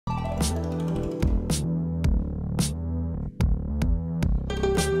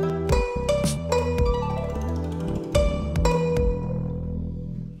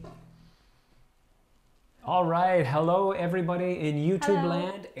All right, hello everybody in YouTube Hello.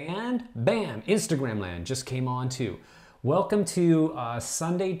 land and bam, Instagram land just came on too. Welcome to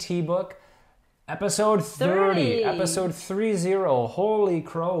Sunday Tea Book, episode 30, episode 30. Holy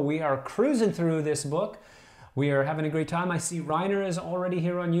crow, we are cruising through this book. We are having a great time. I see Reiner is already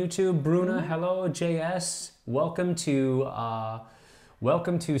here on YouTube. Bruna, hello. JS, welcome to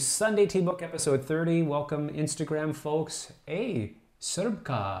Sunday Tea Book, episode 30. Welcome Instagram folks. Hey,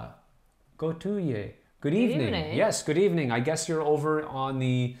 Srbka, gotuye. Good evening. Yes, good evening. I guess you're over on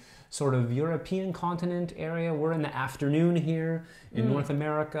the sort of European continent area. We're in the afternoon here in North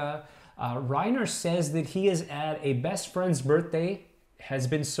America. Reiner says that he is at a best friend's birthday, has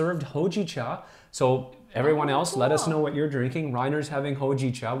been served hojicha. So everyone else, let us know what you're drinking. Reiner's having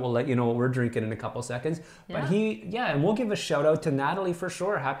hojicha. We'll let you know what we're drinking in a couple seconds. Yeah. But and we'll give a shout out to Natalie for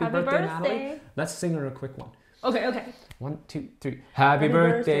sure. Happy birthday, Natalie. Let's sing her a quick one. Okay. 1, 2, 3. Happy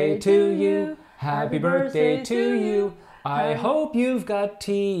birthday to you. Happy birthday to you. I hope you've got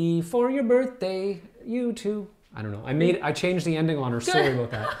tea for your birthday. You too. I don't know. I changed the ending on her. Sorry about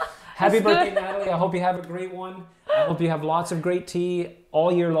that. Happy birthday, Natalie. I hope you have a great one. I hope you have lots of great tea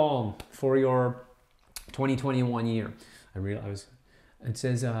all year long for your 2021 year. It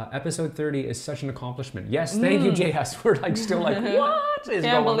says episode 30 is such an accomplishment. Yes, thank you, JS. We're like still like, what is going on?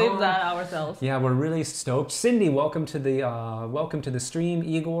 Can't believe that ourselves. Yeah, we're really stoked. Cindy, welcome to the stream.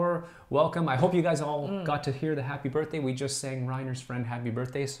 Igor, welcome. I hope you guys all got to hear the happy birthday. We just sang Reiner's friend happy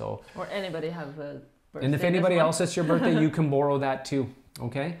birthday. So or anybody have a birthday. And if anybody else it's your birthday, you can borrow that too.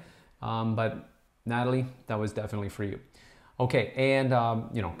 Okay, but Natalie, that was definitely for you. Okay, and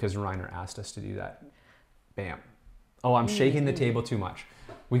because Reiner asked us to do that. Bam. Oh, I'm shaking the table too much.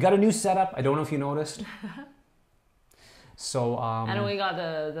 We got a new setup. I don't know if you noticed. So and we got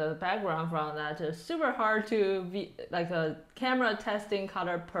the background from that. It's super hard to be like a camera testing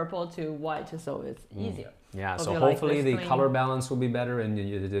color purple to white, so it's easier. Yeah. So hopefully the color balance will be better, and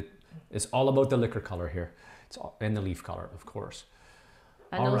it's all about the liquor color here. And the leaf color, of course.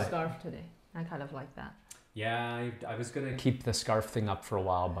 And no scarf today. I kind of like that. Yeah, I was gonna keep the scarf thing up for a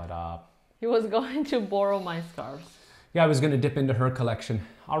while, but he was going to borrow my scarves. Yeah, I was going to dip into her collection.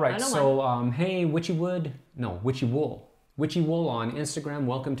 All right, so hey, Witchy Wool on Instagram.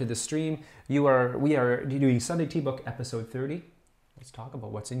 Welcome to the stream. We are doing Sunday Tea Book episode 30. Let's talk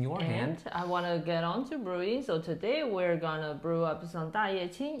about what's in your hand. I want to get on to brewing. So today we're gonna brew up some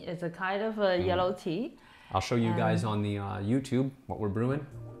Qing. It's a kind of a yellow tea. I'll show you guys on the YouTube what we're brewing.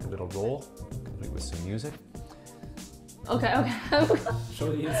 A little roll, complete with some music. Okay.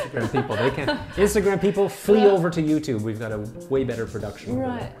 Show the Instagram people. They can. Instagram people, flee over to YouTube. We've got a way better production.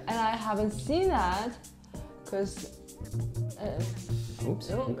 Right, and I haven't seen that because.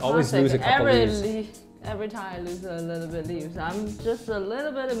 Oops! Always lose a couple leaves. Every time I lose a little bit leaves, I'm just a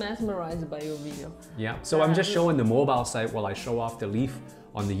little bit mesmerized by your video. Yeah. So I'm just showing the mobile site while I show off the leaf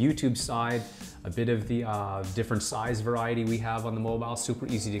on the YouTube side. A bit of the different size variety we have on the mobile, super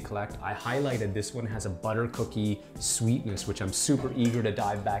easy to collect. I highlighted this one has a butter cookie sweetness, which I'm super eager to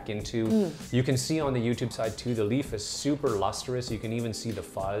dive back into. You can see on the YouTube side too, the leaf is super lustrous. You can even see the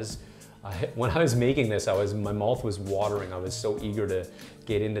fuzz. When I was making this, my mouth was watering. I was so eager to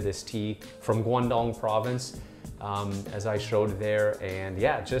get into this tea from Guangdong province, as I showed there. And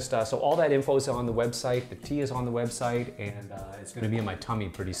yeah, just so all that info is on the website. The tea is on the website, and it's gonna be in my tummy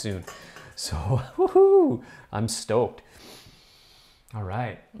pretty soon. So, woohoo! I'm stoked. All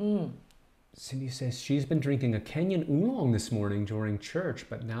right. Cindy says she's been drinking a Kenyan oolong this morning during church,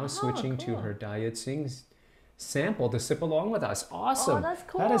 but now switching to her Diet Tsing sample to sip along with us. Awesome. Oh, that's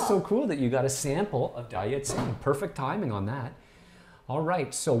cool. That is so cool that you got a sample of Diet Tsing. Perfect timing on that. All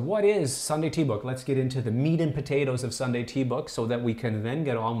right, so what is Sunday Tea Book? Let's get into the meat and potatoes of Sunday Tea Book so that we can then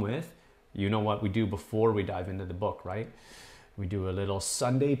get on with, you know what we do before we dive into the book, right? We do a little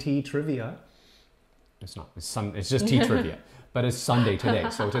Sunday tea trivia. It's just tea trivia, but it's Sunday today.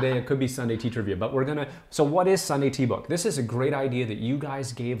 So today it could be Sunday tea trivia, but so what is Sunday Tea Book? This is a great idea that you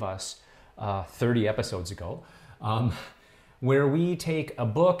guys gave us 30 episodes ago, where we take a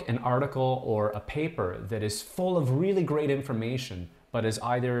book, an article, or a paper that is full of really great information, but is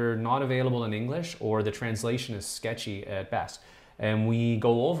either not available in English or the translation is sketchy at best. And we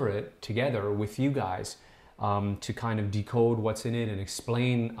go over it together with you guys to kind of decode what's in it and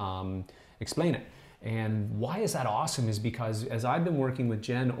explain it. And why is that awesome is because as I've been working with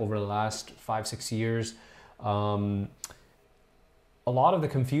Jen over the last 5-6 years, a lot of the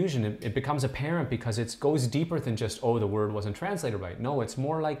confusion, it becomes apparent because it goes deeper than just, oh, the word wasn't translated right. No, it's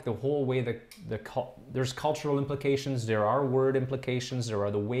more like the whole way there's cultural implications, there are word implications, there are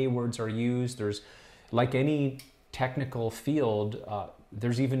the way words are used, there's, like any technical field,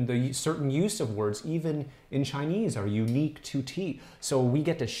 there's even the certain use of words, even in Chinese, are unique to tea. So we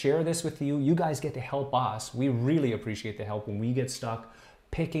get to share this with you. You guys get to help us. We really appreciate the help when we get stuck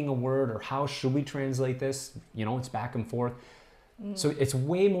picking a word or how should we translate this. You know, it's back and forth. So it's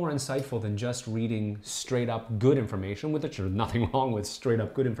way more insightful than just reading straight up good information, with which there's nothing wrong with straight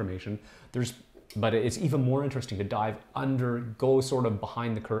up good information. But it's even more interesting to dive under, go sort of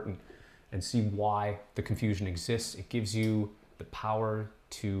behind the curtain and see why the confusion exists. It gives you the power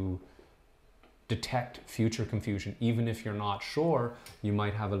to detect future confusion. Even if you're not sure, you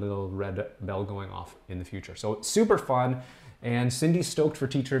might have a little red bell going off in the future. So it's super fun. And Cindy's stoked for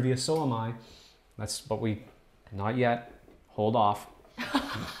tea trivia, so am I. Not yet. Hold off.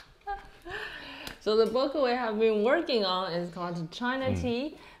 So the book we have been working on is called China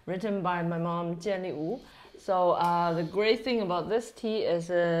Tea, written by my mom, Jianli. So the great thing about this tea is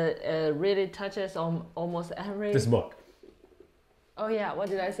it really touches on almost every... This book. Oh yeah, what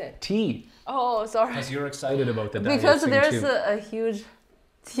did I say? Tea. Oh, sorry. Because you're excited about the diet because thing there's too. a huge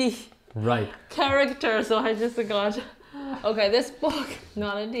tea character, so I just got... Okay, this book,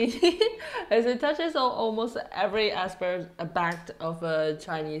 not a tea, as it touches on almost every aspect of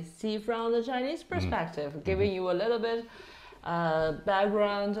Chinese tea from the Chinese perspective, giving you a little bit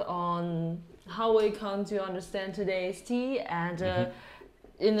background on how we come to understand today's tea, and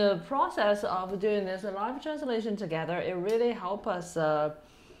in the process of doing this live translation together, it really helped us, how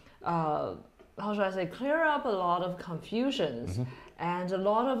should I say, clear up a lot of confusions and a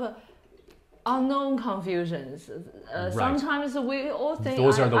lot of unknown confusions. Sometimes we all think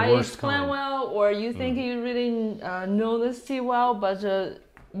those are the I worst explain kind. well, or you think you really know this tea well, but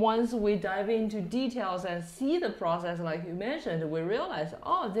once we dive into details and see the process like you mentioned, we realize,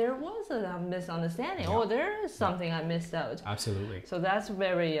 oh, there was a misunderstanding, or there is something I missed out. Absolutely. So that's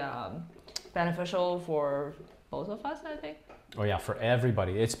very beneficial for both of us, I think. Oh yeah, for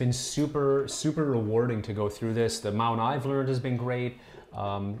everybody. It's been super, super rewarding to go through this. The amount I've learned has been great.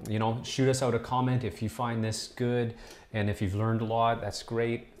 You know, shoot us out a comment if you find this good, and if you've learned a lot, that's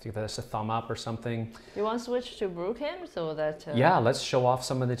great. Give us a thumb up or something. You want to switch to Brewing so that... Yeah, let's show off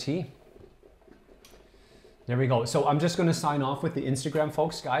some of the tea. There we go. So I'm just going to sign off with the Instagram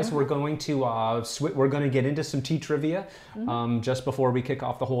folks, guys. We're going to get into some tea trivia just before we kick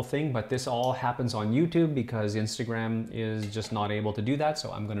off the whole thing. But this all happens on YouTube because Instagram is just not able to do that.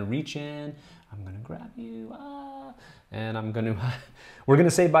 So I'm going to reach in. I'm going to grab you. And we're going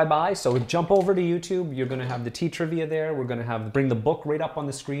to say bye-bye. So jump over to YouTube. You're going to have the tea trivia there. We're going to bring the book right up on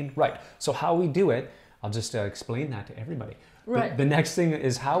the screen. Right. So how we do it, I'll just explain that to everybody. Right. The next thing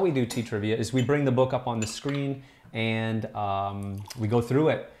is how we do tea trivia is we bring the book up on the screen and we go through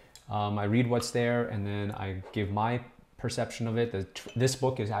it. I read what's there and then I give my perception of it. This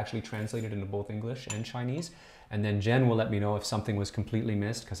book is actually translated into both English and Chinese. And then Jen will let me know if something was completely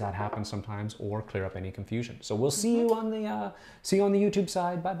missed, because that happens sometimes, or clear up any confusion. So we'll see you on the YouTube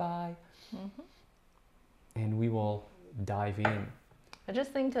side. Bye bye. And we will dive in. I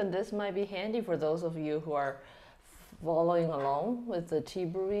just think that this might be handy for those of you who are following along with the tea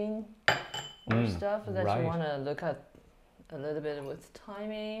brewing or stuff that you want to look at a little bit with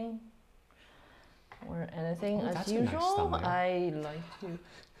timing or anything. As usual, nice I like to.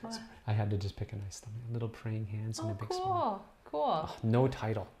 I had to just pick a nice thumbnail. Little praying hands and a big smile. Cool. Oh, no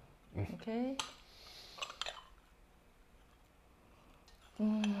title. Okay.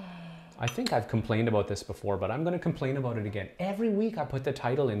 I think I've complained about this before, but I'm going to complain about it again. Every week I put the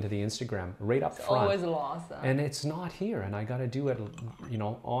title into the Instagram right up front. Always lost. And it's not here, and I got to do it, you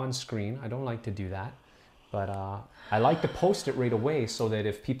know, on screen. I don't like to do that, but I like to post it right away so that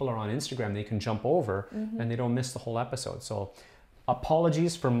if people are on Instagram, they can jump over and they don't miss the whole episode. So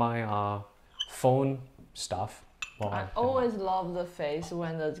apologies for my phone stuff. Well, I always love the face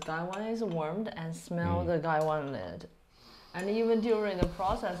when the gaiwan is warmed and smell the gaiwan lid. And even during the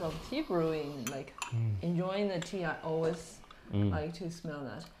process of tea brewing, like enjoying the tea, I always like to smell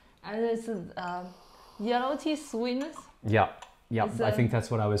that. And it's yellow tea sweetness. Yeah, yeah. I think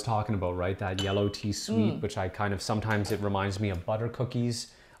that's what I was talking about, right? That yellow tea sweet, which I kind of, sometimes it reminds me of butter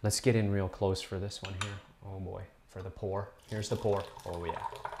cookies. Let's get in real close for this one here. Oh boy, for the pour. Here's the pour. Oh yeah.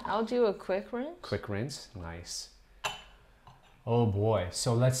 I'll do a quick rinse. Quick rinse, nice. Oh boy,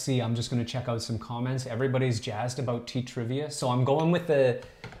 so let's see, I'm just gonna check out some comments. Everybody's jazzed about tea trivia. So I'm going with the,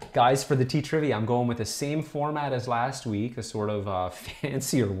 guys, for the tea trivia, I'm going with the same format as last week, a sort of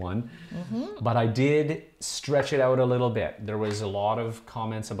fancier one. But I did stretch it out a little bit. There was a lot of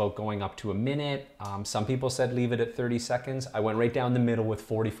comments about going up to a minute. Some people said leave it at 30 seconds. I went right down the middle with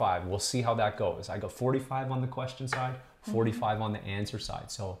 45. We'll see how that goes. I got 45 on the question side, 45 on the answer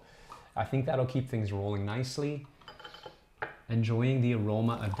side. So I think that'll keep things rolling nicely. Enjoying the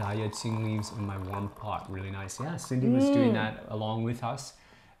aroma of Diet Qing leaves in my warm pot. Really nice. Yeah, Cindy was doing that along with us.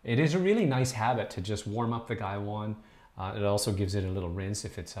 It is a really nice habit to just warm up the gaiwan. It also gives it a little rinse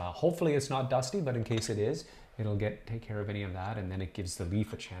if it's, hopefully it's not dusty, but in case it is, it'll take care of any of that. And then it gives the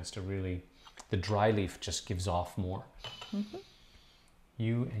leaf a chance to really, the dry leaf just gives off more.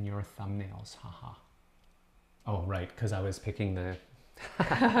 You and your thumbnails, haha. Oh, right, because I was picking the,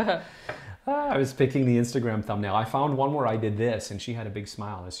 I was picking the Instagram thumbnail. I found one where I did this and she had a big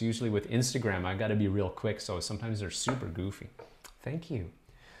smile. It's usually with Instagram, I gotta be real quick, so sometimes they're super goofy. Thank you.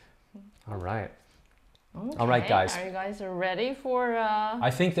 All right. Okay. All right, guys. Are you guys ready for...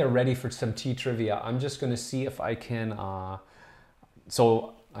 I think they're ready for some tea trivia. I'm just going to see if I can...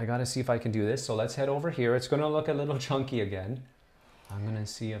 So I got to see if I can do this. So let's head over here. It's going to look a little chunky again. I'm going to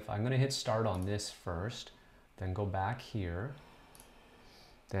see if... I'm going to hit start on this first. Then go back here.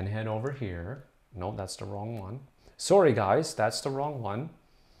 Then head over here. No, that's the wrong one. Sorry, guys. That's the wrong one.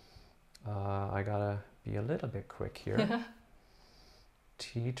 I got to be a little bit quick here.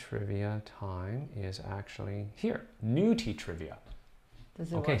 Tea trivia time is actually here. New tea trivia.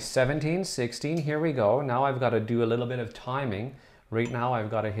 Okay, 17, 16, here we go. Now I've got to do a little bit of timing. Right now I've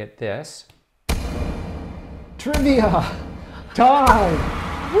got to hit this. Trivia!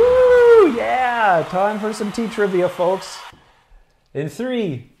 Time! Woo! Yeah! Time for some tea trivia, folks. In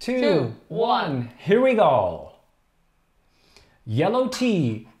 3, 2, 1, here we go. Yellow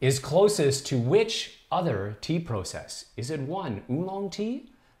tea is closest to which other tea process? Is it 1, oolong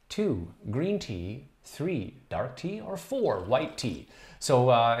tea, 2, green tea, 3, dark tea, or 4, white tea?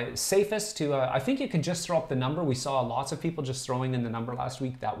 So safest to, I think you can just throw up the number. We saw lots of people just throwing in the number last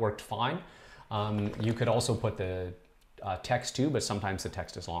week. That worked fine. You could also put the text too, but sometimes the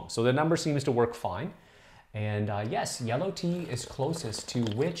text is long. So the number seems to work fine. And yes, yellow tea is closest to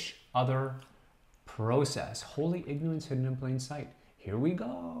which other process? Holy ignorance hidden in plain sight. Here we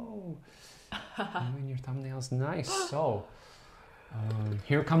go. And your thumbnail's nice. So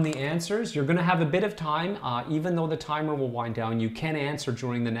here come the answers. You're going to have a bit of time. Even though the timer will wind down, you can answer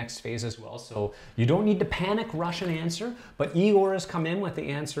during the next phase as well. So you don't need to panic, rush an answer. But Igor has come in with the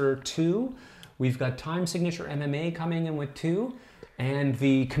answer 2. We've got Time Signature MMA coming in with 2. And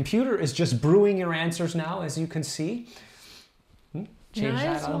the computer is just brewing your answers now, as you can see. Change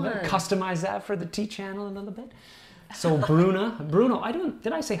that a little bit. Customize that for the Tea channel a little bit. So Bruno,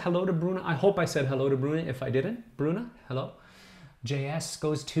 did I say hello to Bruno? I hope I said hello to Bruno. If I didn't, Bruno, hello. JS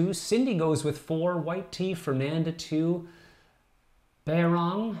goes 2. Cindy goes with 4. White tea. Fernanda 2.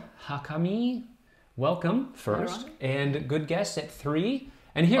 Berang Hakami, welcome first. And good guess at 3.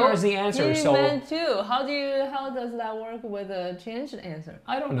 And here is the answer. So meant 2. How does that work with a changed answer?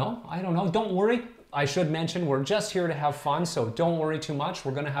 I don't know. Don't worry. I should mention we're just here to have fun, so don't worry too much.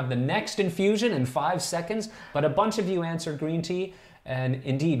 We're going to have the next infusion in 5 seconds, but a bunch of you answered green tea and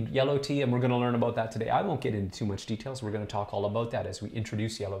indeed yellow tea, and we're going to learn about that today. I won't get into too much details. We're going to talk all about that as we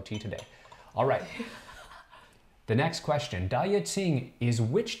introduce yellow tea today. All right. The next question. Diet Qing is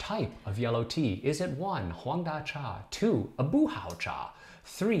which type of yellow tea? Is it 1, Huang Da Cha, 2, a Bu Hao Cha,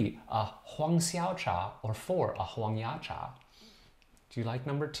 3, a Huang Xiao Cha, or 4, a Huang Ya Cha? Do you like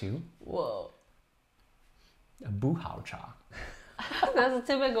number 2? Whoa. A Bu Hao Cha. That's a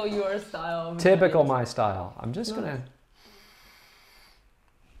typical your style. Typical my style. I'm just gonna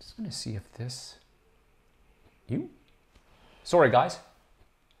see if this. Sorry guys.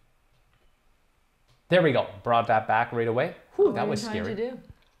 There we go. Brought that back right away. Whew, that was scary.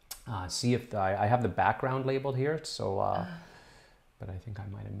 See if I have the background labeled here. So, but I think I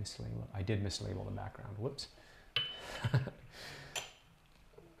might have mislabeled. I did mislabel the background. Whoops.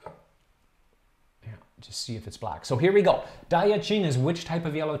 Just see if it's black. So here we go. Diet Qing is which type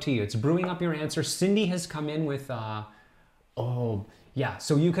of yellow tea? It's brewing up your answer. Cindy has come in with, oh, yeah.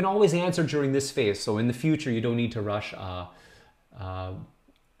 So you can always answer during this phase. So in the future, you don't need to rush a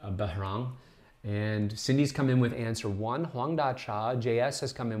Bahrang. And Cindy's come in with answer 1, Huang Da Cha. JS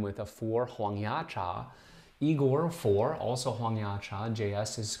has come in with a 4, Huang Ya Cha. Igor, 4, also Huang Ya Cha.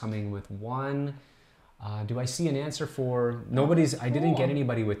 JS is coming with 1. Do I see an answer for, I didn't get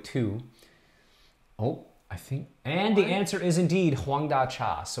anybody with 2. Oh, I think, and the answer is indeed Huang Da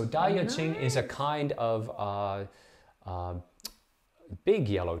Cha. So Diet Qing is a kind of big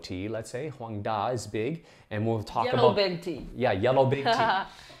yellow tea, let's say. Huang Da is big, and we'll talk about... Yellow big tea. Yeah, yellow big tea.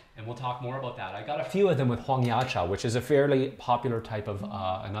 And we'll talk more about that. I got a few of them with Huang Ya Cha, which is a fairly popular type of,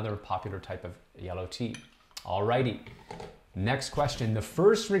 another popular type of yellow tea. Alrighty. Next question. The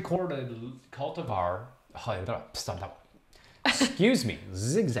first recorded cultivar... Excuse me,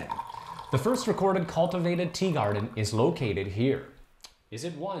 zigzag. The first recorded cultivated tea garden is located here. Is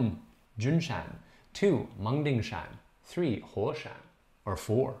it 1, Junshan, 2, Mengdingshan, 3, Huoshan. Or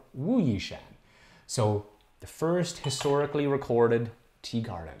 4, Yishan. So the first historically recorded tea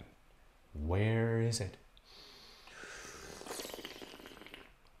garden. Where is it?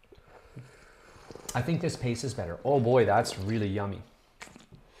 I think this pace is better. Oh boy, that's really yummy.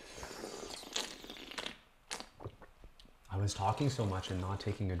 I was talking so much and not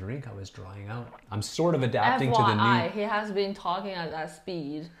taking a drink, I was drying out. I'm sort of adapting to the new... He has been talking at that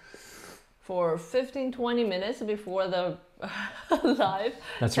speed for 15-20 minutes before the live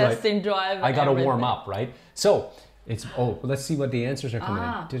testing drive. I gotta warm up, right? So, it's... Oh, let's see what the answers are coming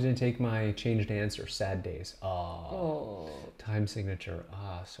in. Didn't take my changed answer. Sad days. Time signature.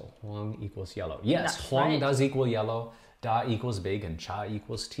 So Huang equals yellow. Yes, that's Huang does equal yellow. Da equals big and cha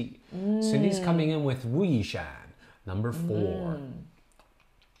equals tea. Cindy's coming in with Huishan. Number 4.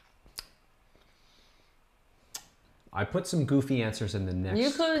 I put some goofy answers in the next You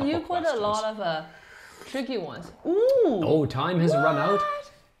put questions. a lot of tricky ones. Ooh! Oh, time has run out.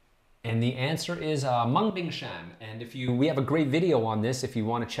 And the answer is Meng. And we have a great video on this. If you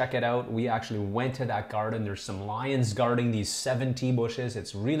want to check it out, we actually went to that garden. There's some lions guarding these 7 tea bushes.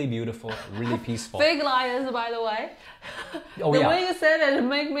 It's really beautiful, really peaceful. Big lions, by the way. Oh, the way you said it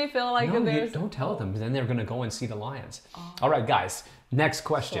made me feel like there's... Don't tell them. Then they're going to go and see the lions. All right, guys. Next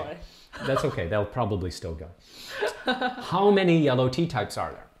question. Sorry. That's okay. They'll probably still go. How many yellow tea types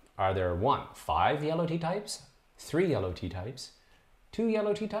are there? Are there 1, 5 yellow tea types? 3 yellow tea types? 2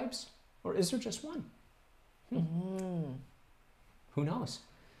 yellow tea types? Or is there just 1? Who knows?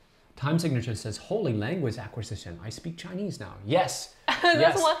 Time signature says, holy language acquisition. I speak Chinese now. Yes.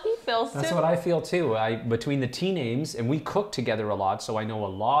 That's what he feels too. That's what I feel too. Between the tea names, and we cook together a lot, so I know a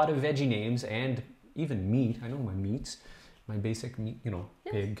lot of veggie names and even meat. I know my meats, my basic meat,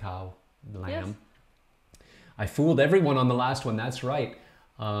 pig, cow, lamb. Yes. I fooled everyone on the last one, that's right.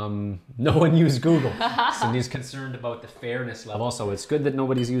 No one used Google. Cindy's concerned about the fairness level, so it's good that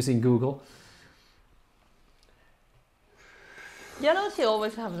nobody's using Google. Yellow tea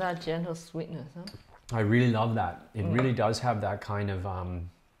always have that gentle sweetness, huh? I really love that. It really does have that kind of,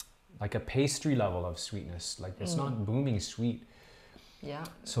 like a pastry level of sweetness. Like it's not booming sweet. Yeah.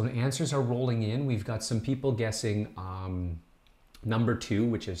 So the answers are rolling in. We've got some people guessing number 2,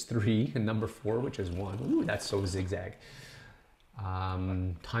 which is 3, and number 4, which is 1. Ooh, that's so zigzag.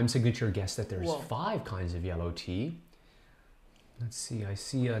 Time signature guessed that there's 5 kinds of yellow tea. Let's see, I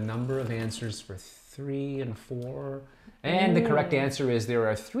see a number of answers for 3 and 4. And the correct answer is there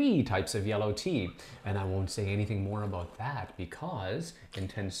are 3 types of yellow tea. And I won't say anything more about that because in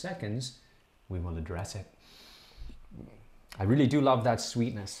 10 seconds, we will address it. I really do love that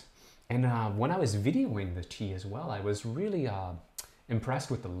sweetness. And when I was videoing the tea as well, I was really impressed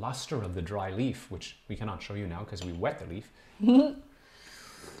with the luster of the dry leaf, which we cannot show you now because we wet the leaf.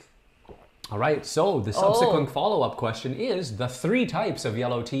 All right, so the subsequent follow-up question is, the 3 types of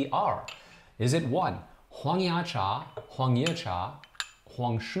yellow tea are, is it 1, Huang Ya Cha, Huang Ye Cha,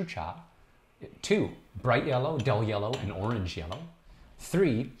 Huang Shu Cha, 2, bright yellow, dull yellow, and orange yellow,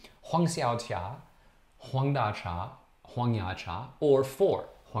 3, Huang Xiao Cha, Huang Da Cha, Huang Ya Cha, or 4,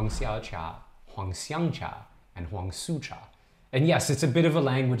 Huang Xiao Cha, Huang Xiang Cha, and Huang Su Cha. And yes, it's a bit of a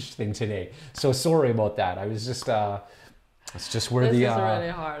language thing today, so sorry about that. I was just, it's just where this is really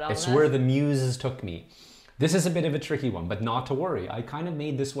hard. It's where the muses took me. This is a bit of a tricky one, but not to worry. I kind of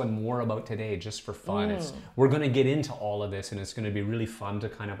made this one more about today just for fun. We're going to get into all of this, and it's going to be really fun to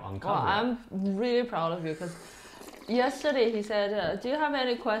kind of uncover. Well, I'm really proud of you because yesterday he said, do you have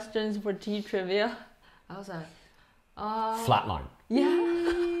any questions for tea trivia? I was like, flatline. Yeah.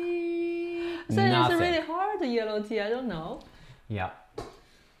 So it's really hard, the yellow tea. I don't know. Yeah.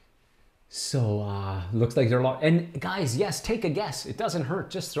 So, looks like there are a lot. And guys, yes, take a guess. It doesn't hurt.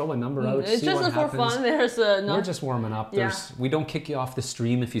 Just throw a number out. It's just for fun. We're just warming up. Yeah. We don't kick you off the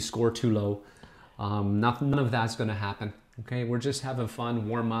stream if you score too low. None of that's going to happen. Okay, we're just having fun,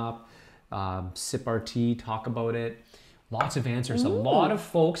 warm up, sip our tea, talk about it. Lots of answers. A lot of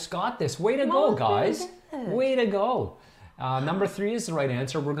folks got this. Way to go, guys. Way to go. Number 3 is the right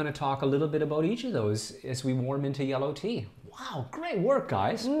answer. We're going to talk a little bit about each of those as we warm into yellow tea. Wow, great work,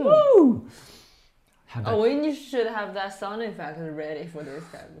 guys. Woo! We should have that sound effect ready for this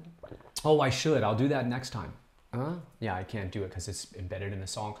time. Oh, I should. I'll do that next time. Yeah, I can't do it because it's embedded in the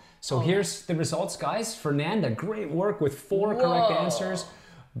song. So here's the results, guys. Fernanda, great work with 4 correct answers.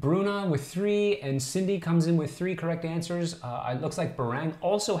 Bruna with 3, and Cindy comes in with 3 correct answers. It looks like Barang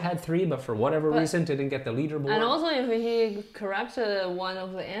also had 3, but for whatever reason didn't get the leaderboard. And also, if he corrected one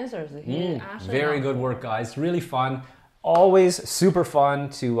of the answers, he actually very good work, guys. Really fun. Always super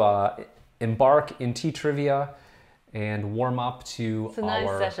fun to embark in tea trivia. and warm up to It's a nice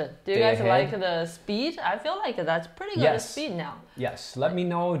our session. Do you day guys ahead. like the speed? I feel like that's pretty good speed now. Yes. Let me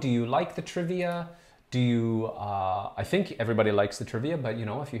know. Do you like the trivia? Do you? I think everybody likes the trivia, but you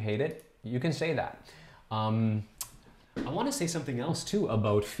know, if you hate it, you can say that. I want to say something else too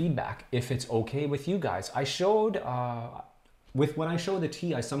about feedback, if it's okay with you guys. I showed when I show the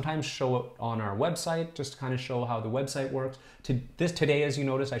tea, I sometimes show it on our website, just to kind of show how the website works. Today, as you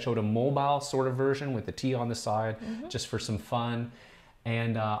noticed, I showed a mobile sort of version with the tea on the side, just for some fun.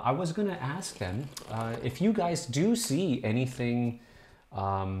 And I was going to ask them if you guys do see anything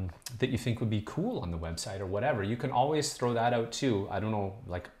that you think would be cool on the website or whatever. You can always throw that out too. I don't know,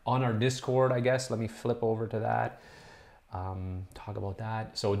 like on our Discord, I guess. Let me flip over to that. Talk about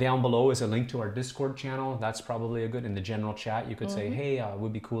that. So down below is a link to our Discord channel. That's probably a good, in the general chat, you could say, hey, it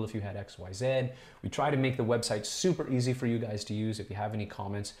would be cool if you had XYZ. We try to make the website super easy for you guys to use. If you have any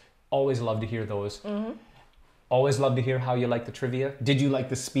comments, always love to hear those. Always love to hear how you like the trivia. Did you like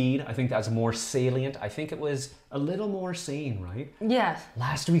the speed? I think that's more salient. I think it was a little more sane, right? Yes.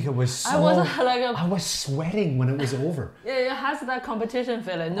 Last week it was so... I was sweating when it was over. It has that competition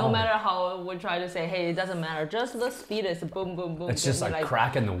feeling. No matter how we try to say, hey, it doesn't matter. Just the speed is boom, boom, boom. It's just like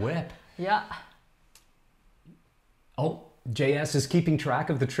cracking the whip. Yeah. Oh, JS is keeping track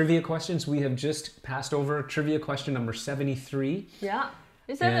of the trivia questions. We have just passed over trivia question number 73. Yeah.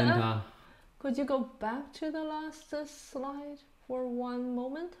 Is that could you go back to the last slide for one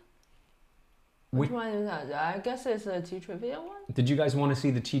moment? Which one is that? I guess it's a tea trivia one. Did you guys want to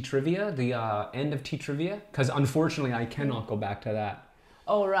see the tea trivia, the end of tea trivia? Because unfortunately, I cannot go back to that.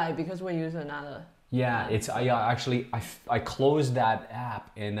 Oh, right, because we use another. Yeah, it's I closed that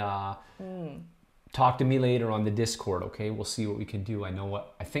app and talk to me later on the Discord. Okay, we'll see what we can do.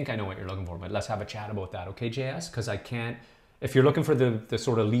 I think I know what you're looking for, but let's have a chat about that. Okay, JS, because I can't. If you're looking for the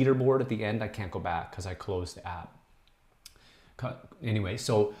sort of leaderboard at the end, I can't go back because I closed the app. Anyway,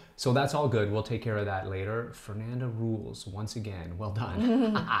 so that's all good. We'll take care of that later. Fernanda rules once again. Well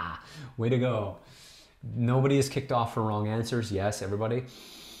done. Way to go. Nobody is kicked off for wrong answers. Yes, everybody.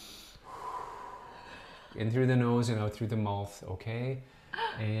 In through the nose and out through the mouth. Okay.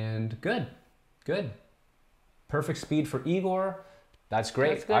 And good. Good. Perfect speed for Igor. That's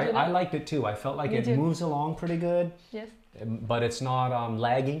great. That's good, I liked it too. I felt like it moves along pretty good. Yes. But it's not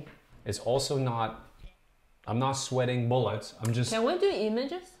lagging. It's also not, I'm not sweating bullets. I'm just... Can we do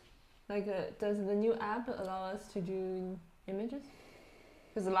images? Like, does the new app allow us to do images?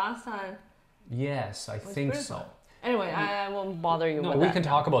 Because last time... Yes, I think so. Fun. Anyway, I won't bother you with that. No, we can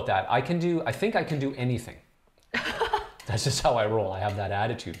talk about that. I think I can do anything. That's just how I roll. I have that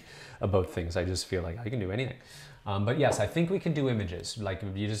attitude about things. I just feel like I can do anything. But yes, I think we can do images. Like,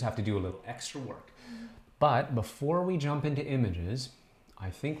 you just have to do a little extra work. But before we jump into images,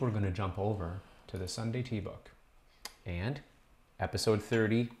 I think we're going to jump over to the Sunday Tea Book and episode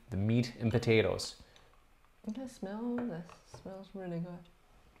 30, the meat and potatoes. You can smell this. Smells really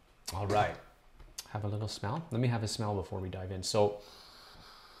good. All right. Have a little smell. Let me have a smell before we dive in. So,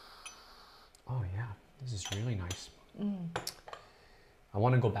 oh yeah, this is really nice. I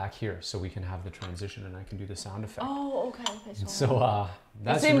want to go back here so we can have the transition and I can do the sound effect. Oh, okay. So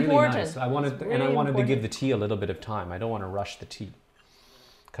that's really nice. I wanted to give the tea a little bit of time. I don't want to rush the tea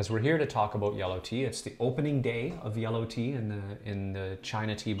because we're here to talk about yellow tea. It's the opening day of yellow tea in the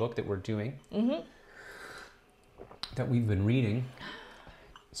China tea book that we're doing, that we've been reading.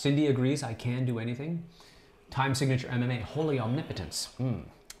 Cindy agrees I can do anything. Time signature MMA, holy omnipotence.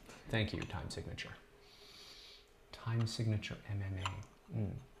 Thank you, time signature. Time signature MMA.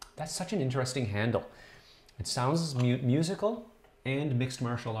 That's such an interesting handle. It sounds musical and mixed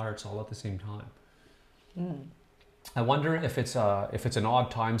martial arts all at the same time. I wonder if it's an odd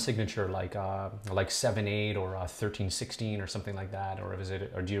time signature like 7/8 or 13/16 or something like that,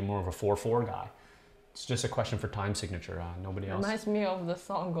 or do you more of a 4/4 guy? It's just a question for time signature. Nobody else. Reminds me of the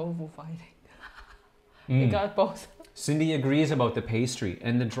song Kung Fu Fighting. You got both. Cindy agrees about the pastry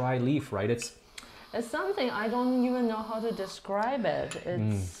and the dry leaf, right? It's something I don't even know how to describe it.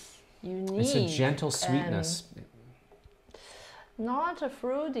 It's unique. It's a gentle sweetness. Not a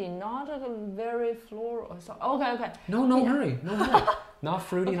fruity, not a very floral. Okay. No hurry. Not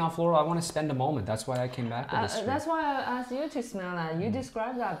fruity, not floral. I want to spend a moment. That's why I came back with this. That's why I asked you to smell that. You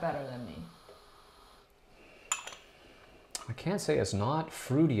describe that better than me. I can't say it's not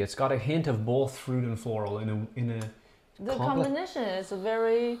fruity. It's got a hint of both fruit and floral in a. The combination is a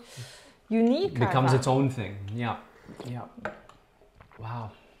very unique. Becomes its own thing. Yeah.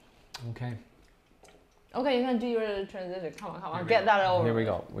 Wow. Okay. Okay, you can do your transition. Come on. Get that over. Here we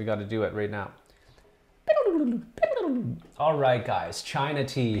go. We got to do it right now. All right, guys. China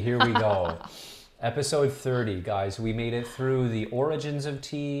tea. Here we go. Episode 30, guys. We made it through the origins of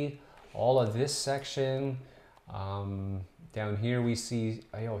tea, all of this section. Down here we see,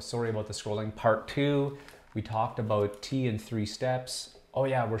 oh, sorry about the scrolling, part 2. We talked about tea in 3 steps. Oh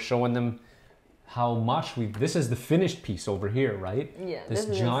yeah, we're showing them how much this is the finished piece over here, right? Yeah, this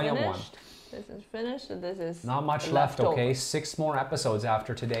is giant finished. one. This is finished, and this is not much left, okay? 6 more episodes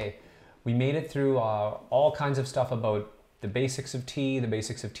after today. We made it through all kinds of stuff about the basics of tea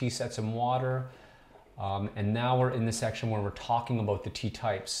sets and water. And now we're in the section where we're talking about the tea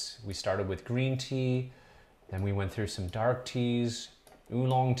types. We started with green tea, then we went through some dark teas,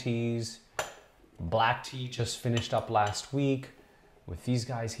 oolong teas, black tea just finished up last week with these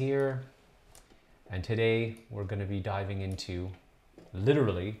guys here. And today we're going to be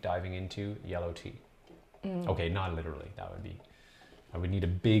literally diving into yellow tea. Okay, not literally, I would need a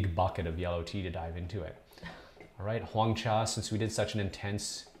big bucket of yellow tea to dive into it. All right, Huang, since we did such an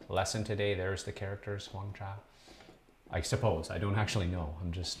intense lesson today, there's the characters, Huang. I suppose, I don't actually know,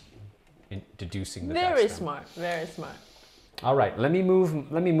 I'm just deducing the very text. Smart, very smart. All right, let me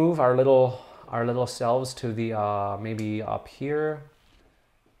move our little selves to the maybe up here.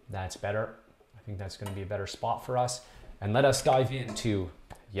 That's better. I think that's going to be a better spot for us. And let us dive into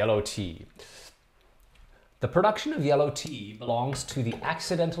yellow tea. The production of yellow tea belongs to the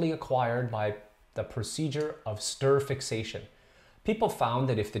accidentally acquired by the procedure of stir fixation. People found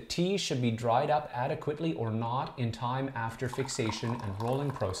that if the tea should be dried up adequately or not in time after fixation and rolling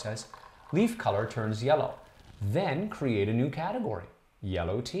process, leaf color turns yellow. Then create a new category,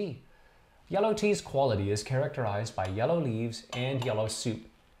 yellow tea. Yellow tea's quality is characterized by yellow leaves and yellow soup.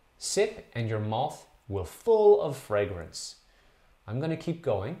 Sip and your mouth will full of fragrance. I'm going to keep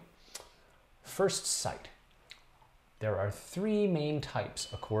going. First sight. There are 3 main types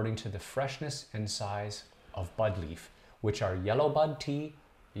according to the freshness and size of bud leaf, which are yellow bud tea,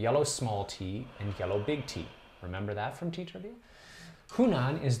 yellow small tea, and yellow big tea. Remember that from tea trivia?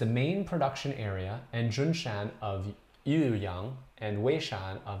 Hunan is the main production area, and Zhunshan of Yuyang and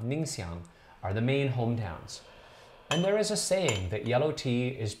Huoshan of Ningxiang are the main hometowns. And there is a saying that yellow tea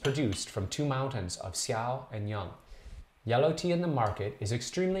is produced from 2 mountains of Xiao and Yang. Yellow tea in the market is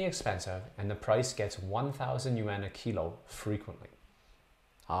extremely expensive, and the price gets 1,000 yuan a kilo frequently.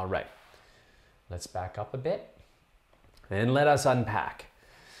 All right, let's back up a bit and let us unpack.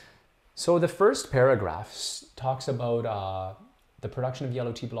 So the first paragraph talks about the production of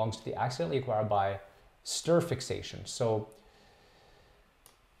yellow tea belongs to the accidentally acquired by stir fixation. So,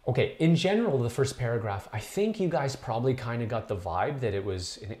 okay, in general, the first paragraph, I think you guys probably kind of got the vibe that it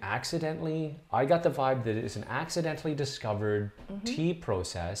was I got the vibe that it's an accidentally discovered tea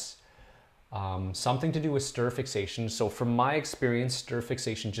process, something to do with stir fixation. So from my experience, stir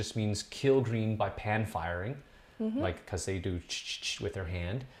fixation just means kill green by pan firing, like because they do with their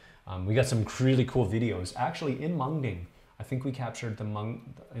hand. We got some really cool videos, actually in Mengding. I think we captured the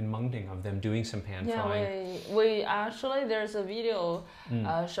in Mengding of them doing some pan frying. Yeah, we actually, there's a video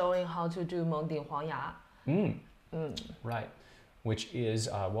showing how to do Mengding Huang Ya. Right, which is,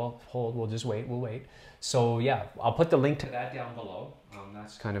 we'll just wait, we'll wait. So yeah, I'll put the link to that down below.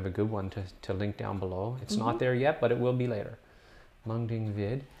 That's kind of a good one to link down below. It's not there yet, but it will be later. Mengding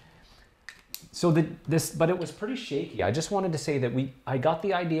vid. So but it was pretty shaky. I just wanted to say that I got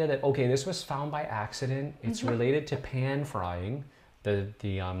the idea that, okay, this was found by accident. It's related to pan frying,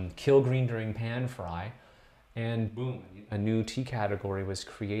 the kill green during pan fry, and boom, a new tea category was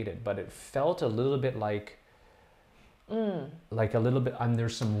created. But it felt a little bit like a little bit,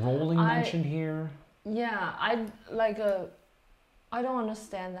 there's some rolling mentioned here. Yeah, I don't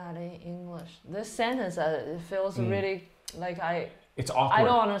understand that in English. This sentence, it feels really like it's awkward. I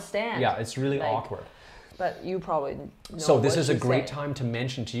don't understand. Yeah, it's really awkward. But you probably know. So this is a great time to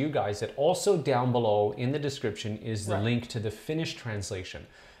mention to you guys that also down below in the description is the link to the Finnish translation.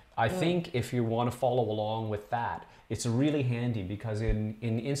 I think if you want to follow along with that, it's really handy because in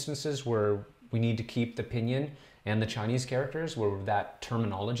instances where we need to keep the pinyin and the Chinese characters where that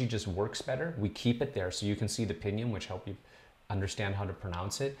terminology just works better, we keep it there so you can see the pinyin, which help you understand how to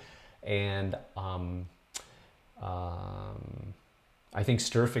pronounce it. And I think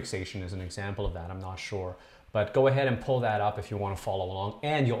stir fixation is an example of that. I'm not sure. But go ahead and pull that up if you want to follow along.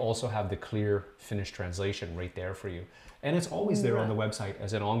 And you'll also have the clear Finnish translation right there for you. And it's always there on the website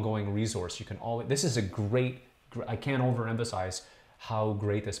as an ongoing resource. You can always, this is a great, I can't overemphasize how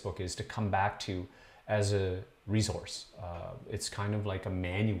great this book is to come back to as a resource. It's kind of like a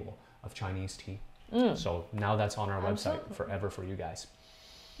manual of Chinese tea. So now that's on our website forever for you guys.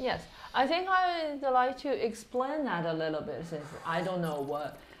 Yes, I think I'd like to explain that a little bit since I don't know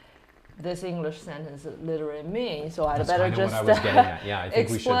this English sentence literally means. So I'd That's better kind of just what I was getting at. Yeah, I think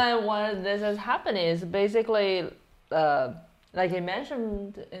we should explain what this is happening. Is basically, like you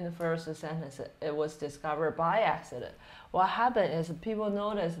mentioned in the first sentence, it was discovered by accident. What happened is people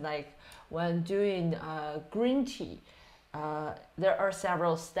notice, like when doing green tea, there are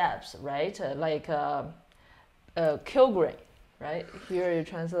several steps, right? Kill grain, right? Here you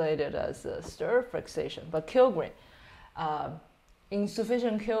translate it as stir fixation, but kill grain,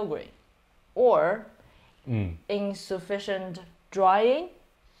 insufficient kill grain, or insufficient drying,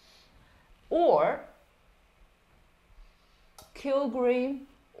 or kill grain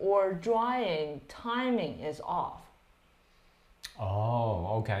or drying timing is off.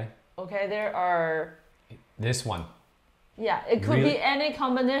 Oh, okay. Okay, there are... This one. Yeah, it could be any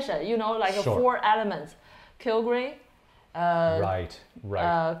combination, you know, like Sure. 4 elements. Kill grain, Right.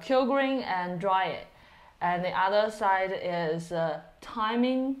 kill grain and drying. And the other side is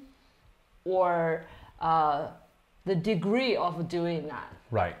timing or the degree of doing that.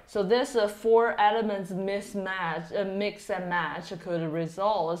 Right. So this 4 elements mismatch, mix and match could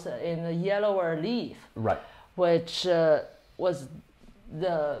result in a yellower leaf. Right. Which was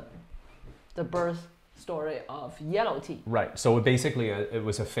the birth story of yellow tea. Right. So basically, it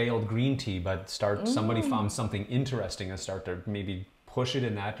was a failed green tea, but somebody found something interesting and start to maybe push it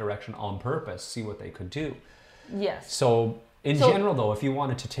in that direction on purpose, see what they could do. Yes. So in general, though, if you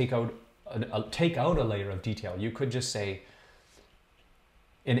wanted to take out a layer of detail, you could just say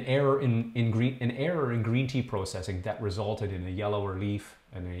an error in green tea processing that resulted in a yellower leaf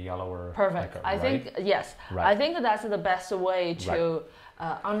and a yellower. Perfect. I think yes. Right. I think that's the best way to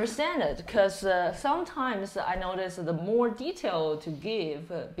understand it, because sometimes I notice the more detail to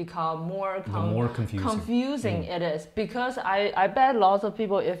give become more confusing it is, because I bet lots of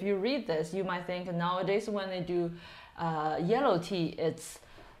people, if you read this, you might think nowadays when they do yellow tea, it's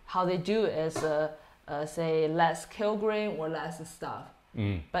how they do is say less kill grain or less stuff.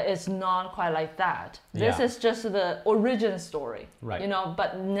 But it's not quite like that. This is just the origin story, right? You know.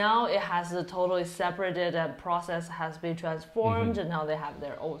 But now it has totally separated, and process has been transformed, and now they have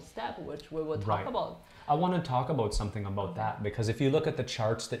their own step, which we will talk about. I want to talk about something about that, because if you look at the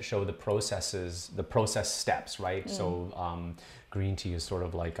charts that show the process steps, right? So green tea is sort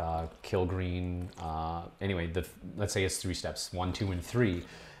of like kill green. Anyway, let's say it's 3 steps: 1, 2, and 3.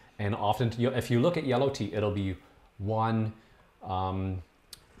 And often, if you look at yellow tea, it'll be 1.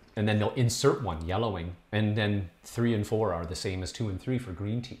 And then they'll insert 1, yellowing, and then 3 and 4 are the same as 2 and 3 for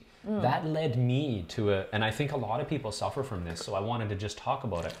green tea. That led me to and I think a lot of people suffer from this, so I wanted to just talk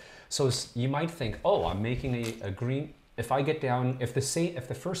about it. So you might think, oh, I'm making a green, if I get down, if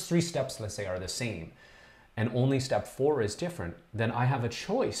the first 3 steps, let's say, are the same, and only step 4 is different, then I have a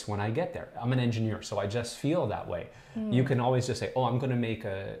choice when I get there. I'm an engineer, so I just feel that way. You can always just say, oh, I'm going to make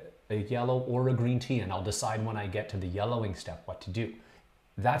a yellow or a green tea, and I'll decide when I get to the yellowing step what to do.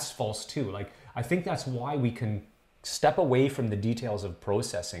 That's false too. Like, I think that's why we can step away from the details of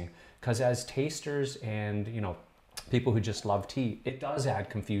processing, because as tasters and, you know, people who just love tea, it does add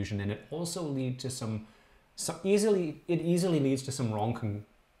confusion, and it also leads to easily leads to some wrong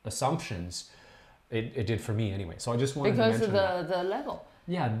assumptions. It did for me anyway. So I just wanted to mention that. Because the level.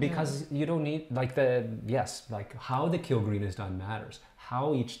 Yeah, because you don't need, like, like how the kill green is done matters.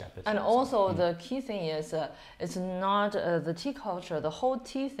 How each step is. And also the key thing is it's not the tea culture. The whole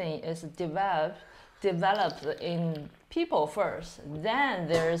tea thing is developed in people first. Then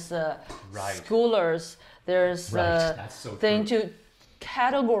there's schoolers. There's That's so thing true. to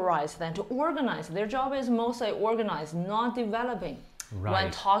categorize them, to organize. Their job is mostly organize, not developing.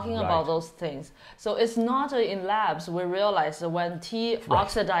 When talking about those things. So it's not in labs we realize when tea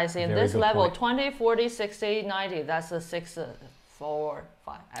oxidizes in this level, point. 20, 40, 60, 90, that's a 6, 4,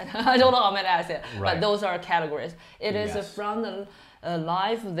 5. I don't know how many I said, but those are categories. It is from the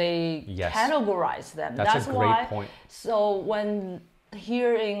life they categorize them. That's a great why, point. So when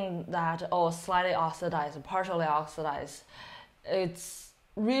hearing that, slightly oxidized, partially oxidized, it's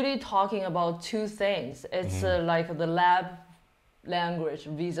really talking about 2 things. It's like the lab language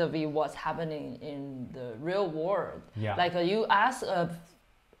vis-a-vis what's happening in the real world. Like you ask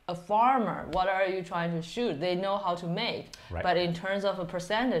a farmer, what are you trying to shoot? They know how to make, but in terms of a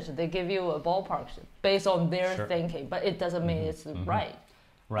percentage, they give you a ballpark based on their thinking, but it doesn't mean it's right.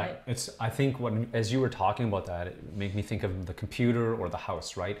 Right. I think as you were talking about that, it made me think of the computer or the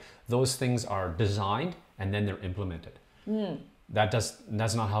house, right? Those things are designed and then they're implemented. That's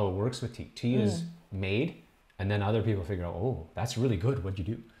not how it works with tea. Tea is made, and then other people figure out, oh, that's really good. What'd you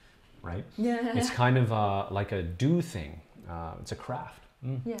do? Right? Yeah. It's kind of like a do thing. It's a craft.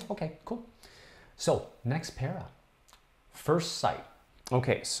 Yeah. Okay, cool. So next para, first sight.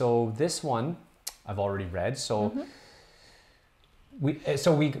 Okay, so this one I've already read. So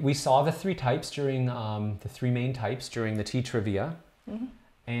we saw the three types during the three main types during the tea trivia,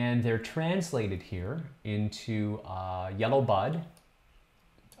 and they're translated here into yellow bud.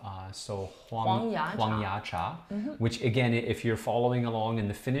 So Huang Ya Cha, which again, if you're following along in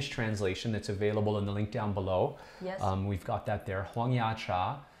the Finnish translation that's available in the link down below, we've got that there. Huang Ya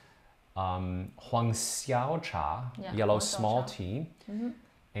Cha, Huang Xiao Cha, yellow small tea,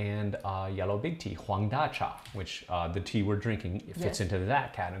 and yellow big tea, Huang Da Cha, which the tea we're drinking fits into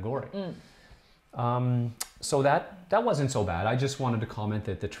that category. So that wasn't so bad. I just wanted to comment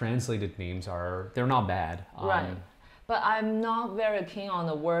that the translated names they're not bad. Right. But I'm not very keen on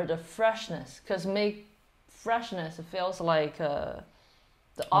the word freshness, because make freshness feels like the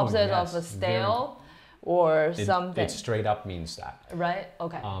opposite of a stale or something. It straight up means that. Right?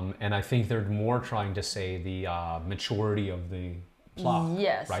 Okay. And I think they're more trying to say the maturity of the plot.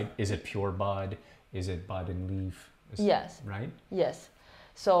 Yes. Right? Is it pure bud? Is it bud and leaf? Yes. Right? Yes.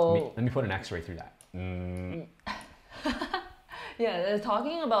 So let me put an X-ray through that. Yeah, they're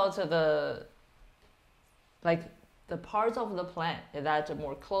talking about the parts of the plant that are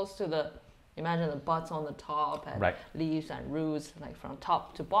more close to imagine the buds on the top and leaves and roots, like from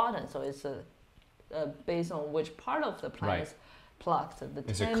top to bottom. So it's based on which part of the plant is plucked.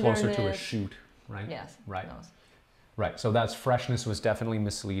 Is it closer to a shoot, right? Yes. Right. Right. So that's freshness was definitely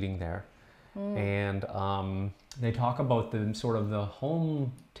misleading there. And they talk about the sort of the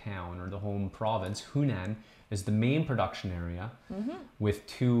hometown or the home province. Hunan is the main production area with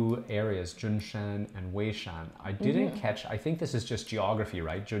two areas, Zhengshan and Huoshan. I didn't catch, I think this is just geography,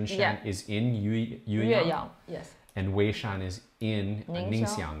 right? Zhengshan is in Yueyang, yes. And Huoshan is in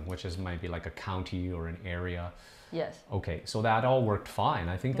Ningxiang, which might be like a county or an area. Yes. Okay, so that all worked fine.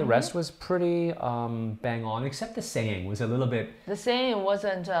 I think the rest was pretty bang on, except the saying was a little bit... The saying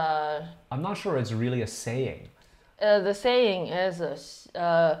wasn't... I'm not sure it's really a saying. The saying is...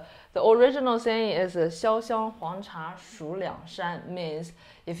 the original saying is 潇湘黄茶数两山, means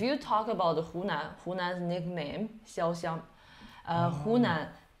if you talk about Hunan's nickname, 潇湘, Hunan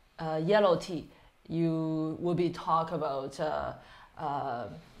yellow tea, you will be talk about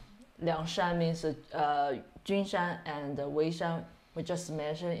两山 means Junshan and Weishan, we just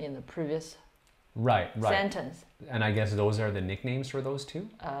mentioned in the previous sentence. And I guess those are the nicknames for those two?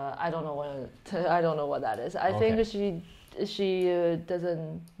 I don't know what that is. I think she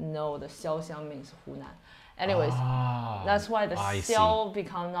doesn't know the Xiaoxiang means Hunan. Anyways, that's why the Xiao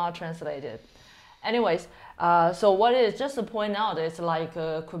become not translated. Anyways, so what is, just to point out, it's like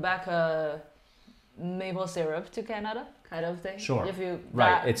Quebec maple syrup to Canada kind of thing. Sure. If you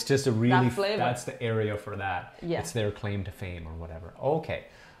it's just a really flavor. That's the area for that. Yeah. It's their claim to fame or whatever. Okay.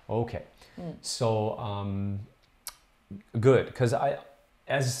 So good, because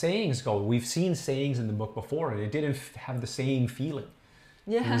as sayings go, we've seen sayings in the book before, and it didn't have the same feeling.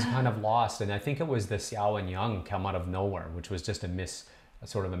 Yeah. It was kind of lost, and I think it was the Xiao and Yang come out of nowhere, which was just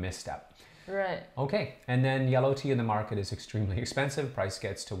sort of a misstep. Right. Okay, and then yellow tea in the market is extremely expensive. Price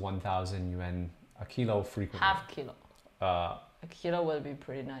gets to 1,000 yuan a kilo frequently. Half kilo. A kilo would be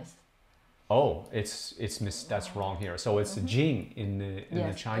pretty nice. Oh, that's wrong here. So it's a jing in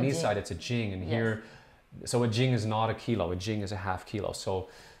the Chinese side. It's a jing, and here, so a jing is not a kilo. A jing is a half kilo. So,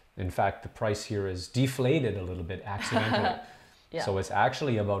 in fact, the price here is deflated a little bit accidentally. So it's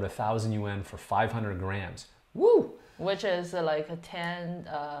actually about 1,000 yuan for 500 grams. Woo! Which is like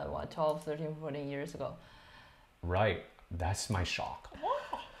 12, 13, 14 years ago. Right. That's my shock.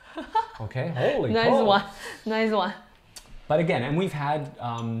 Okay. Holy Nice one. But again, and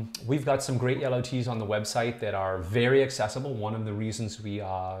we've got some great yellow teas on the website that are very accessible. One of the reasons we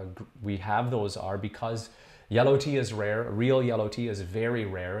have those are because yellow tea is rare. Real yellow tea is very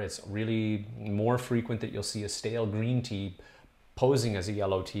rare. It's really more frequent that you'll see a stale green tea posing as a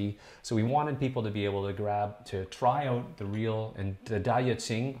yellow tea. So we wanted people to be able to try out the real, and the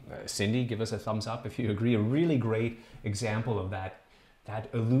Qing. Cindy, give us a thumbs up if you agree. A really great example of that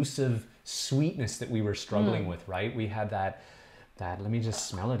elusive sweetness that we were struggling with, right? We had that, let me just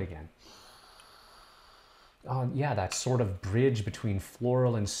smell it again. That sort of bridge between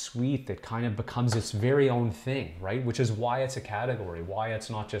floral and sweet that kind of becomes its very own thing, right? Which is why it's a category, why it's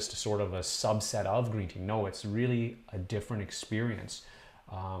not just a sort of a subset of green tea. No, it's really a different experience.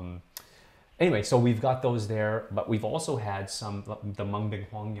 Anyway, so we've got those there, but we've also had the Meng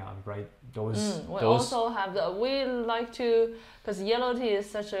Huang Ya, right? Also have we like to, because yellow tea is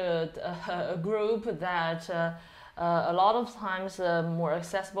such a group that a lot of times more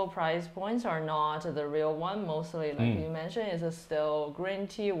accessible price points are not the real one. Mostly, like you mentioned, is still green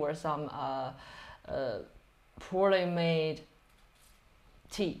tea or some poorly made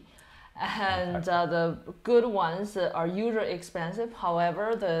tea. And the good ones are usually expensive.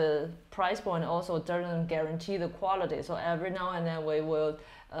 However, the price point also doesn't guarantee the quality. So every now and then we will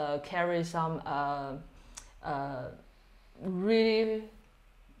carry some really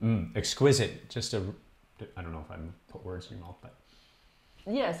exquisite. Just a, I don't know if I'm put words in your mouth, but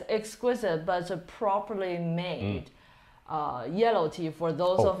yes, exquisite but properly made yellow tea for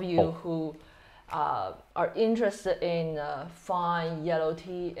those of you who are interested in fine yellow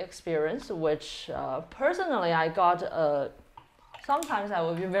tea experience, which personally I got. Sometimes I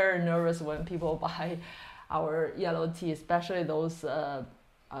will be very nervous when people buy our yellow tea, especially those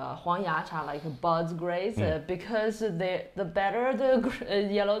Huang cha, like buds grades, because the better the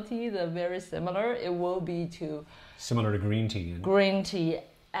yellow tea, the very similar it will be to similar to green tea. Green tea.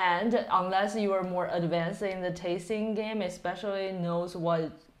 And unless you are more advanced in the tasting game, especially knows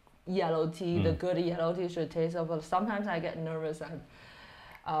what yellow tea, the good yellow tea should taste of. Sometimes I get nervous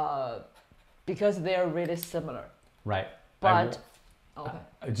because they're really similar. Right. But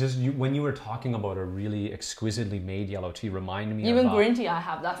when you were talking about a really exquisitely made yellow tea, reminded me even green tea. I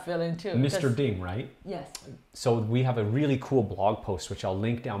have that feeling too. Mr. Ding, right? Yes. So we have a really cool blog post which I'll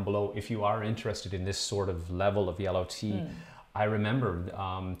link down below if you are interested in this sort of level of yellow tea. I remember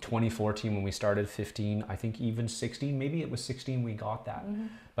 2014 when we started, 15, I think even 16, maybe it was 16 we got that.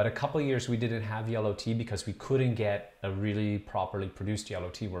 But a couple of years we didn't have yellow tea because we couldn't get a really properly produced yellow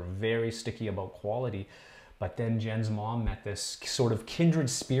tea. We're very sticky about quality. But then Jen's mom met this sort of kindred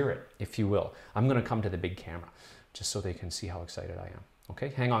spirit, if you will. I'm gonna come to the big camera just so they can see how excited I am. Okay,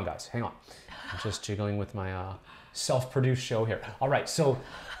 hang on guys, hang on. I'm just jiggling with my self-produced show here. All right, so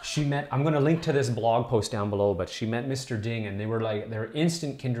she met, I'm gonna link to this blog post down below, but she met Mr. Ding and they're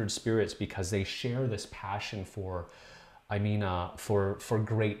instant kindred spirits because they share this passion for, for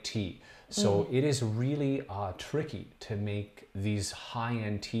great tea. So it is really tricky to make these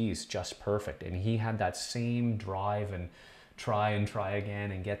high-end teas just perfect. And he had that same drive and try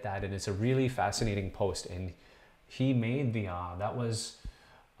again and get that. And it's a really fascinating post. And he made the, that was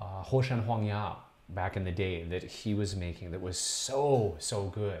Huoshan Huang back in the day that he was making that was so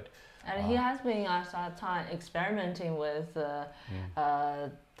good. And he has been at that time experimenting with the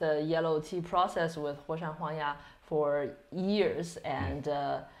yellow tea process with Huoshan Huang for years. And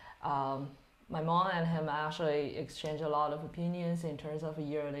my mom and him actually exchanged a lot of opinions in terms of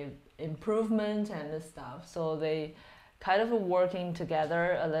yearly improvement and this stuff. So they kind of working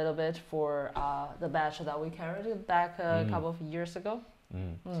together a little bit for the batch that we carried back a couple of years ago.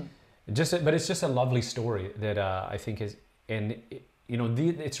 But it's just a lovely story that I think is, and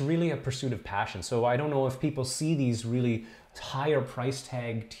it's really a pursuit of passion. So I don't know if people see these really higher price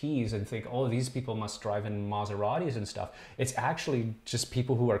tag teas and think, oh, these people must drive in Maseratis and stuff. It's actually just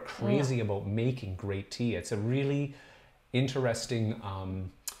people who are crazy about making great tea. It's a really interesting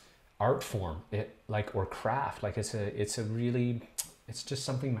art form, or craft. Like it's just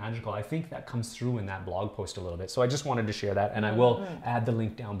something magical. I think that comes through in that blog post a little bit. So I just wanted to share that, and I will add the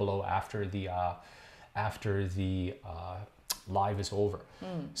link down below after the live is over.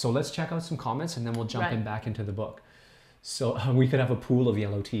 So let's check out some comments and then we'll jump in back into the book. So we could have a pool of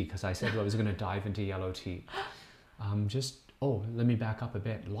yellow tea because I said I was going to dive into yellow tea. Let me back up a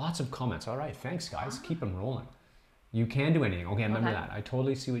bit. Lots of comments. All right, thanks guys. Keep them rolling. You can do anything. Okay, I remember that. I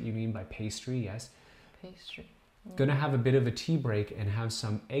totally see what you mean by pastry. Yes. Pastry. Gonna have a bit of a tea break and have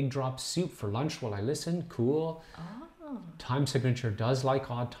some egg drop soup for lunch while I listen. Cool. Time signature does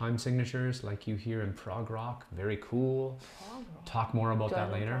like odd time signatures like you hear in prog rock. Very cool. Talk more about that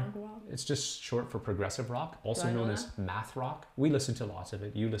later. It's just short for progressive rock, also known as math rock. We listen to lots of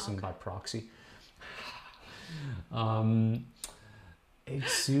it. You listen by proxy. Egg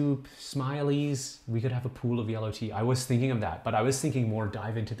soup, smileys. We could have a pool of yellow tea. I was thinking of that, but I was thinking more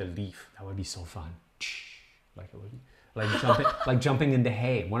dive into the leaf. That would be so fun. Like it would be. Like jumping into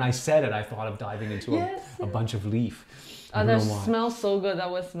hay. When I said it, I thought of diving into a bunch of leaf. That smells so good. That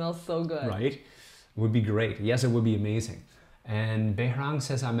would smell so good. Right? It would be great. Yes, it would be amazing. And Behrang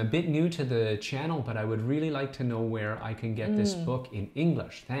says, I'm a bit new to the channel, but I would really like to know where I can get this book in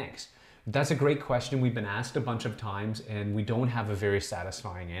English. Thanks. That's a great question. We've been asked a bunch of times, and we don't have a very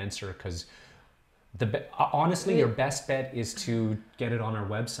satisfying answer because honestly, your best bet is to get it on our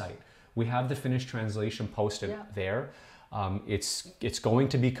website. We have the finished translation posted there. It's going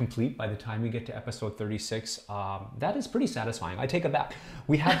to be complete by the time we get to episode 36. That is pretty satisfying. I take it back.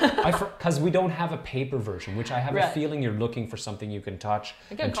 We have because we don't have a paper version, which I have a feeling you're looking for something you can touch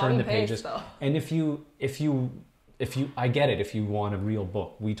and turn the pages. And if you, I get it. If you want a real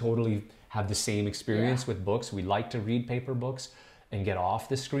book, we totally have the same experience with books. We like to read paper books and get off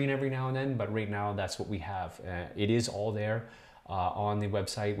the screen every now and then. But right now, that's what we have. It is all there. on the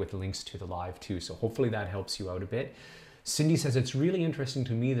website with links to the live too. So hopefully that helps you out a bit. Cindy says, it's really interesting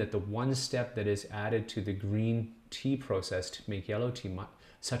to me that the one step that is added to the green tea process to make yellow tea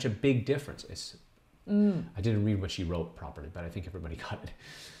such a big difference. I didn't read what she wrote properly, but I think everybody got it.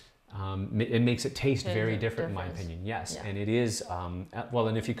 It makes it taste very different in my opinion. Yes, and it is, well,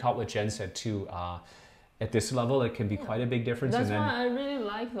 and if you caught what Jen said too, at this level it can be quite a big difference. That's why I really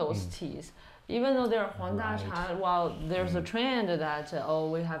like those teas. Even though they're Huang Cha, well, there's a trend that,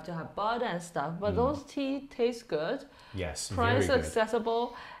 we have to have bud and stuff, but those tea taste good. Yes, price very good.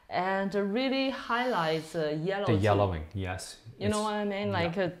 accessible, and really highlights yellow the tea. yellowing, yes. You know what I mean?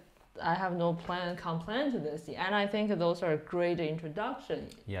 Like, I have no complaint to this, and I think those are a great introduction.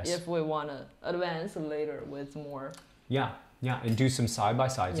 Yes. If we want to advance later with more. Yeah, and do some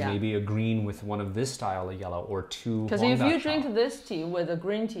side-by-sides. Maybe a green with one of this style of yellow, or two. Because if you drink this tea with a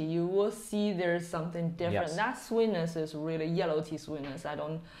green tea, you will see there's something different. Yes. That sweetness is really yellow tea sweetness.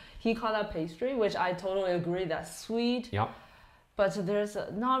 He called that pastry, which I totally agree. That's sweet. Yeah. But there's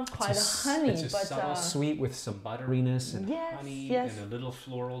not quite a honey. It's a subtle sweet with some butteriness and honey and a little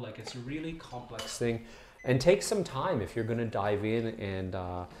floral. Like, it's a really complex thing. And take some time if you're going to dive in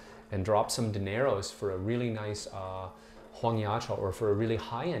and drop some dineros for a really nice Huang Yacha or for a really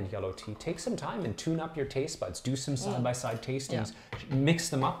high-end yellow tea. Take some time and tune up your taste buds. Do some side-by-side tastings. Mix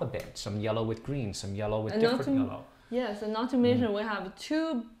them up a bit. Some yellow with green, some yellow with different yellow. Yes, and not to mention we have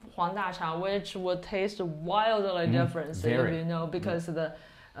two Huang Cha, which would taste wildly different, very. you know, because the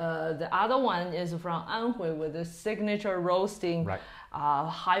other one is from Anhui with the signature roasting,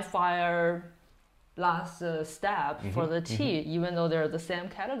 high fire last step for the tea. Even though they're the same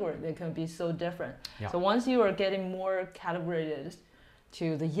category, they can be so different. So once you are getting more calibrated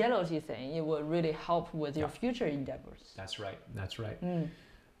to the yellow tea thing, it will really help with your future endeavors. That's right. That's right.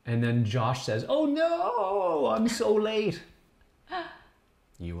 And then Josh says, "Oh no, I'm so late."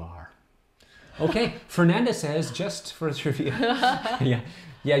 You are. Okay, Fernanda says, just for trivia.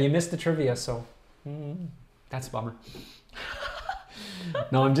 yeah, you missed the trivia, so that's a bummer.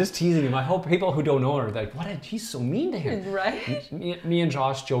 No, I'm just teasing him. I hope people who don't know are like, he's so mean to him. Right? Me and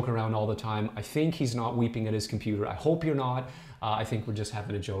Josh joke around all the time. I think he's not weeping at his computer. I hope you're not. I think we're just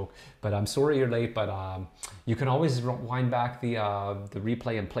having a joke. But I'm sorry you're late, but you can always wind back the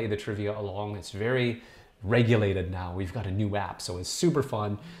replay and play the trivia along. It's very regulated now. We've got a new app, so it's super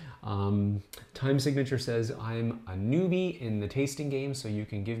fun. Time Signature says, I'm a newbie in the tasting game, so you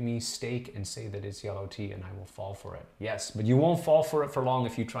can give me steak and say that it's yellow tea and I will fall for it. Yes, but you won't fall for it for long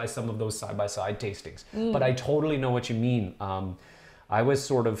if you try some of those side-by-side tastings. But I totally know what you mean. I was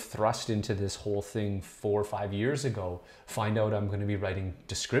sort of thrust into this whole thing 4 or 5 years ago. Find out I'm going to be writing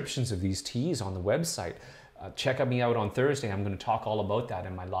descriptions of these teas on the website. Check me out on Thursday. I'm going to talk all about that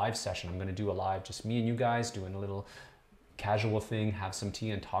in my live session. I'm going to do a live, just me and you guys doing a little casual thing, have some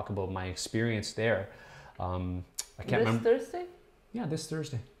tea and talk about my experience there. I can't remember. This Thursday? Yeah, this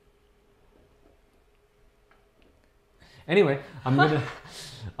Thursday. Anyway,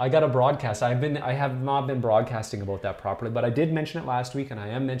 I got a broadcast. I have not been broadcasting about that properly, but I did mention it last week and I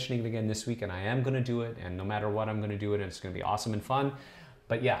am mentioning it again this week, and I am going to do it, and no matter what, I'm going to do it, and it's going to be awesome and fun.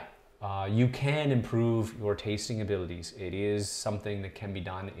 But yeah, you can improve your tasting abilities. It is something that can be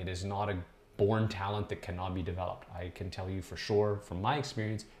done. It is not a born talent that cannot be developed. I can tell you for sure, from my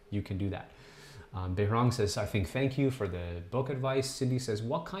experience, you can do that. Behrang says, I think thank you for the book advice. Cindy says,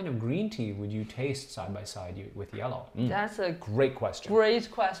 what kind of green tea would you taste side by side with yellow? That's a great question. Great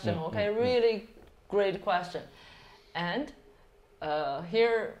question, okay? Really great question. And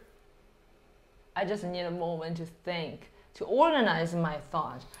here, I just need a moment to think, to organize my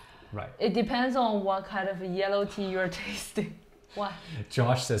thought. Right. It depends on what kind of yellow tea you're tasting. What?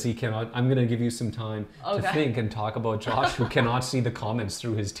 Josh says he cannot. I'm going to give you some time to think and talk about Josh, who cannot see the comments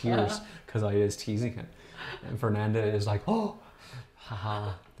through his tears because I is teasing it. And Fernanda is like, oh,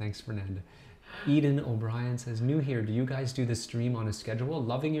 haha, thanks, Fernanda. Eden O'Brien says, new here. Do you guys do the stream on a schedule?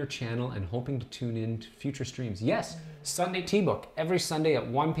 Loving your channel and hoping to tune in to future streams. Yes, Sunday Tea Book. Every Sunday at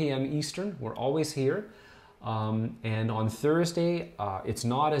 1 p.m. Eastern. We're always here. And on Thursday, it's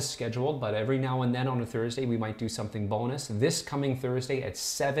not as scheduled, but every now and then on a Thursday, we might do something bonus. This coming Thursday at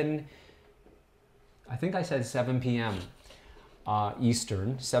 7, I think I said 7 p.m.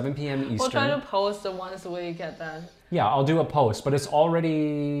 Eastern, 7 p.m. Eastern. We'll try to post once we get that. Yeah, I'll do a post, but it's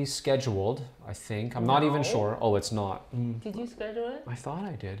already scheduled, I think. I'm not even sure. Oh, it's not. Did you schedule it? I thought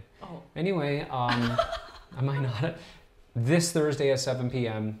I did. Oh. Anyway, I might not. This Thursday at 7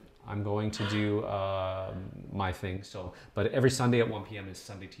 p.m., I'm going to do my thing. So, but every Sunday at 1 p.m. is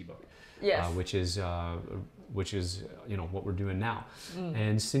Sunday Tea Book. Yes. Which is what we're doing now.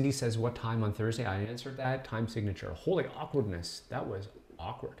 And Cindy says, what time on Thursday? I answered that. Time signature. Holy awkwardness. That was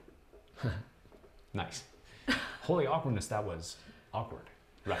awkward. Nice. Holy awkwardness. That was awkward.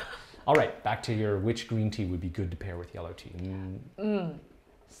 Right. All right. Back to your which green tea would be good to pair with yellow tea.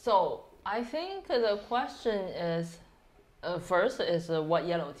 So I think the question is, first is what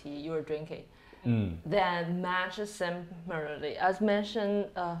yellow tea you're drinking. Then match similarly. As mentioned,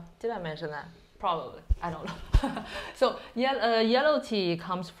 did I mention that? Probably, I don't know. So yellow tea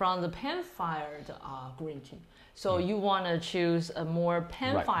comes from the pan-fired green tea. So you want to choose a more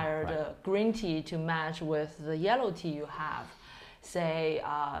pan-fired green tea to match with the yellow tea you have. Say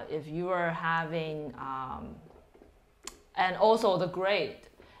if you are having, and also the grade,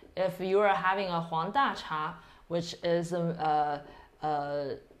 if you are having a Huang cha, which is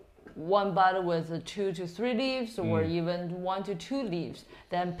one bud with 2 to 3 leaves or even 1 to 2 leaves,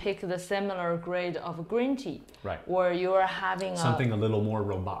 then pick the similar grade of green tea. Right. Or you're having something a little more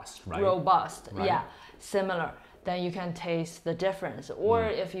robust, right? Robust, yeah, similar. Then you can taste the difference. Or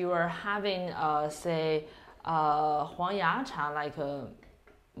if you are having, say, Huang cha, like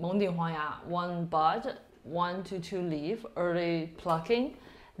Meng Huang, 1 bud, 1 to 2 leaf, early plucking,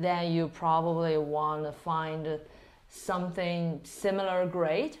 then you probably want to find something similar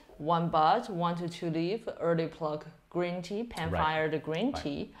grade, 1 bud, 1 to 2 leaf, early pluck green tea, pan-fired green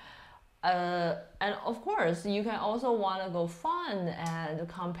tea. And of course, you can also want to go fun and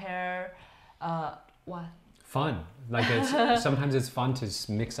compare what? Fun. Like sometimes it's fun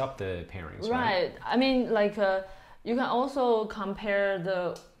to mix up the pairings, right? Right. I mean, like you can also compare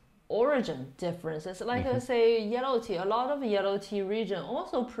the origin differences. Like say yellow tea, a lot of yellow tea region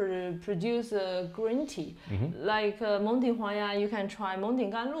also produce green tea. Like Meng Huang, you can try Meng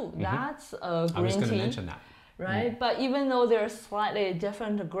Ganlu. That's a green tea. I was going to mention that. Right, but even though they're slightly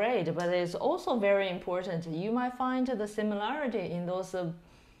different grade, but it's also very important. You might find the similarity in those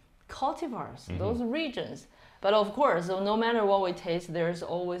cultivars, those regions. But of course, no matter what we taste, there's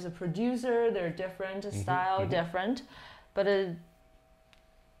always a producer. They're different, style different, but.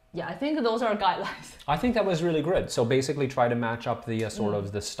 Yeah, I think those are guidelines. I think that was really good. So basically, try to match up the sort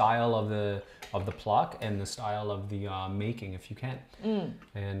of the style of the pluck and the style of the making, if you can.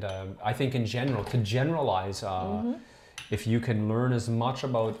 And I think in general, to generalize, if you can learn as much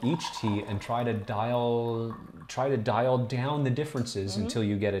about each tea and try to dial down the differences until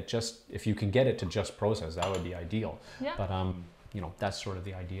you get it if you can get it to just process, that would be ideal. Yeah. But that's sort of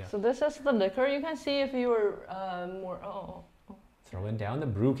the idea. So this is the liquor. You can see if you were more. Throwing down the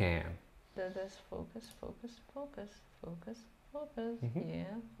brew can. This focus. Yeah,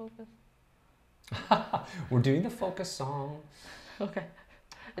 focus. We're doing the focus song. Okay.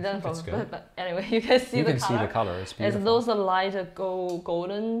 It doesn't focus, but anyway, you can see the color. You can see the color. It's beautiful. It's those light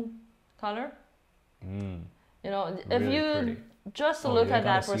golden color. You know, if you pretty. Just look at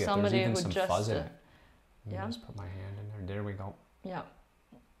that for somebody who just. Fuzz in it. Yeah. Just put my hand in there. There we go. Yeah.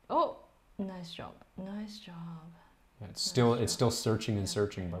 Oh, nice job. Nice job. It's still searching and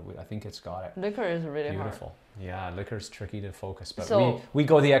searching, but I think it's got it. Liquor is really beautiful. Hard. Yeah, liquor is tricky to focus, but we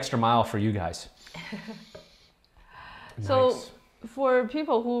go the extra mile for you guys. Nice. So for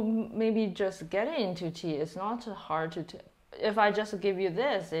people who maybe just get into tea, it's not hard to. If I just give you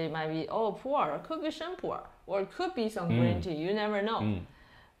this, it might be pu'er, could be shen pu'er, or it could be some green tea. You never know.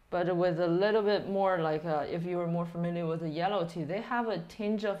 But with a little bit more, like if you are more familiar with the yellow tea, they have a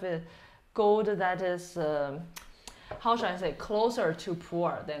tinge of a gold that is. How should I say, closer to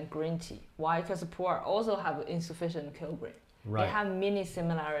pu'er than green tea. Why? Because pu'er also have insufficient kill grade. Right. They have many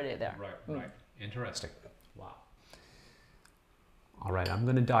similarity there. Right. Interesting. Wow. All right, I'm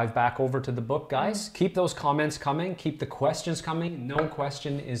going to dive back over to the book, guys. Keep those comments coming. Keep the questions coming. No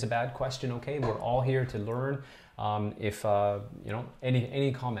question is a bad question, okay? We're all here to learn. If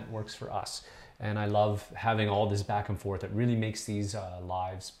any comment works for us. And I love having all this back and forth. It really makes these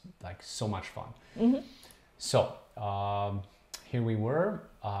lives like so much fun. So here we were,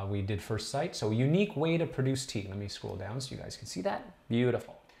 we did first sight. So unique way to produce tea. Let me scroll down so you guys can see that.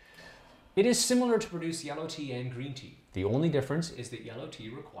 Beautiful. It is similar to produce yellow tea and green tea. The only difference is that yellow tea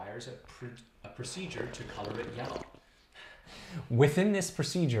requires a procedure to color it yellow. Within this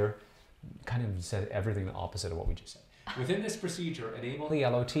procedure, kind of said everything the opposite of what we just said. Within this procedure, enable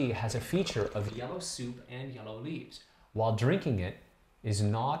yellow tea has a feature of yellow soup and yellow leaves, while drinking it is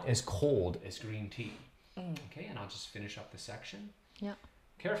not as cold as green tea. Okay, and I'll just finish up the section. Yeah.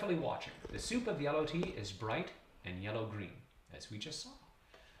 Carefully watching. The soup of yellow tea is bright and yellow-green, as we just saw.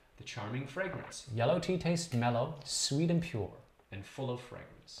 The charming fragrance. Yellow tea tastes mellow, sweet and pure. and full of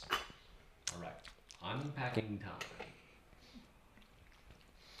fragrance. All right, unpacking time.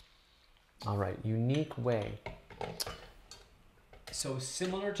 All right, unique way. So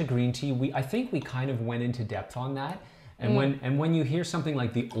similar to green tea, I think we kind of went into depth on that. And when you hear something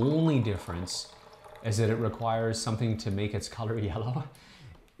like the only difference is that it requires something to make its color yellow,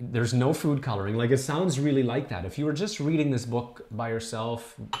 there's no food coloring. Like, it sounds really like that. If you were just reading this book by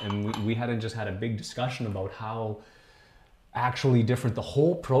yourself and we hadn't just had a big discussion about how actually different the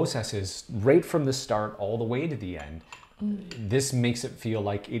whole process is right from the start all the way to the end, this makes it feel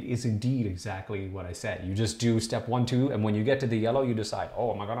like it is indeed exactly what I said. You just do step 1, 2, and when you get to the yellow, you decide,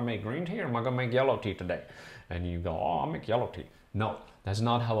 oh, am I gonna make green tea or am I gonna make yellow tea today? And you go, oh, I'll make yellow tea. No, that's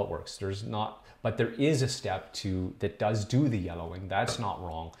not how it works. But there is a step that does do the yellowing. That's not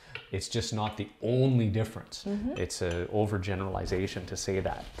wrong. It's just not the only difference. It's an overgeneralization to say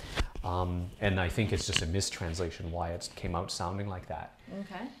that. And I think it's just a mistranslation why it came out sounding like that.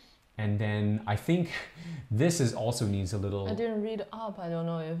 Okay. And then I think this also needs a little... I didn't read up. I don't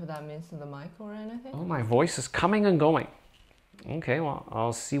know if that means the mic or anything. Oh, my voice is coming and going. Okay, well,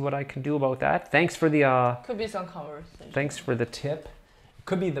 I'll see what I can do about that. Thanks for the... Could be some conversation. Thanks for the tip. It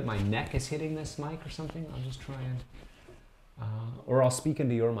could be that my neck is hitting this mic or something. I'll just try and... or I'll speak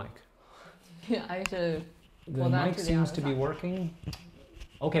into your mic. Yeah, I should... The mic seems to be working.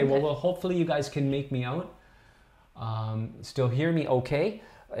 Okay, well, hopefully you guys can make me out. Still hear me okay.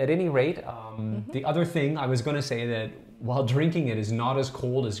 At any rate, the other thing I was going to say that while drinking it is not as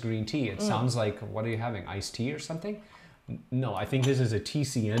cold as green tea. It sounds like, what are you having, iced tea or something? No, I think this is a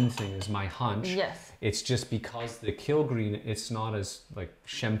TCN thing is my hunch. Yes. It's just because the kill green, it's not as like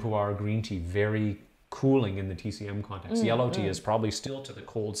Shempuar green tea, very cooling in the TCM context. Yellow tea is probably still to the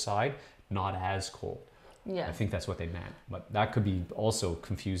cold side, not as cold. Yeah. I think that's what they meant. But that could be also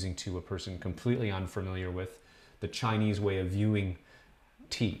confusing to a person completely unfamiliar with the Chinese way of viewing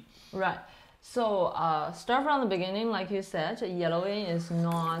tea. Right. So start from the beginning, like you said, yellowing is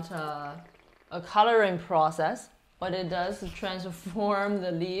not a coloring process, but it does transform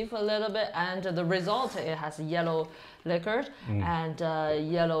the leaf a little bit, and the result, it has yellow liquors and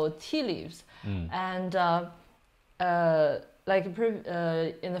yellow tea leaves. And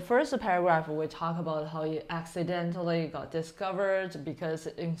in the first paragraph, we talk about how it accidentally got discovered because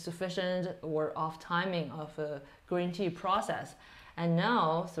insufficient or off timing of a green tea process. And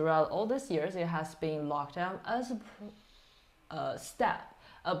now, throughout all these years, it has been locked down as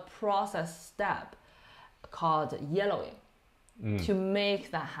a process step called yellowing to make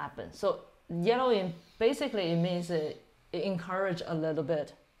that happen. So yellowing, basically, it means it encourages a little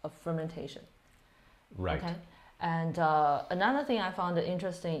bit of fermentation. Right. Okay. And another thing I found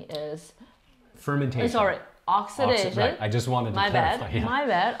interesting is fermentation. Sorry, oxidation. Right. I just wanted to clarify. Yeah. My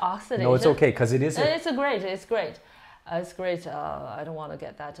bad. Oxidation. No, it's okay because it is. It's great. It's great. It's great. I don't want to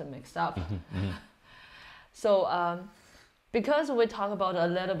get that mixed up. So because we talk about a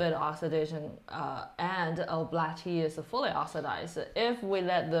little bit of oxidation and black tea is fully oxidized, if we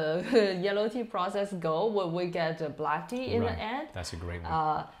let the yellow tea process go, will we get black tea in the end? That's a great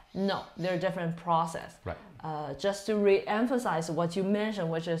one. No, they're different process. Right. Just to re-emphasize what you mentioned,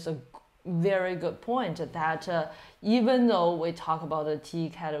 which is a very good point, that even though we talk about the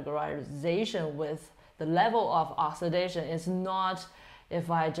tea categorization with the level of oxidation, is not if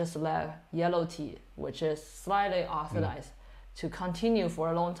I just let yellow tea, which is slightly oxidized, to continue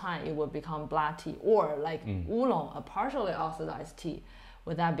for a long time, it would become black tea, or like oolong, a partially oxidized tea,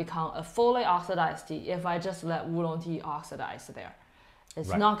 would that become a fully oxidized tea if I just let oolong tea oxidize there?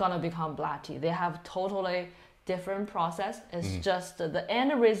 It's not going to become black tea. They have totally different process. It's just the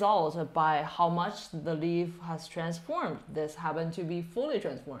end result by how much the leaf has transformed. This happened to be fully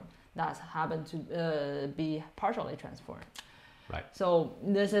transformed. That happened to be partially transformed. Right. So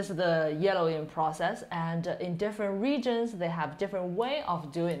this is the yellowing process, and in different regions they have different way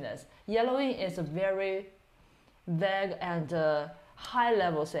of doing this. Yellowing is a very vague and high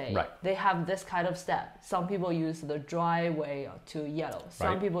level saying. Right. They have this kind of step. Some people use the dry way to yellow.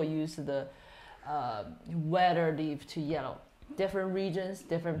 Some people use the wetter leaf to yellow. Different regions,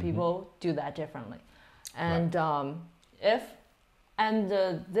 different people do that differently. And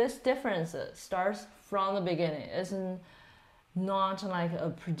this difference starts from the beginning. It's not like a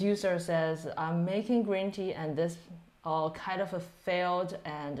producer says, I'm making green tea and this all kind of failed,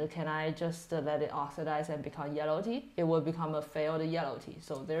 and can I just let it oxidize and become yellow tea? It will become a failed yellow tea.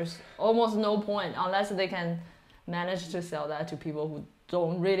 So there's almost no point unless they can manage to sell that to people who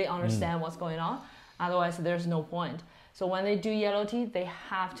don't really understand what's going on. Otherwise, there's no point. So when they do yellow tea, they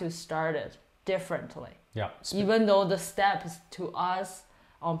have to start it differently. Yeah. Even though the steps to us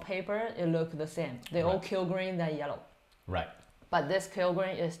on paper, it look the same. They all kill green, then yellow. Right. but this kale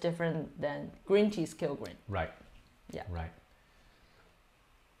grain is different than green tea's kale grain. Right. Yeah. Right.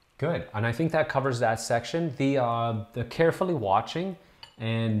 Good. And I think that covers that section. The carefully watching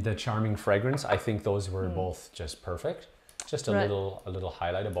and the charming fragrance, I think those were both just perfect. Just a little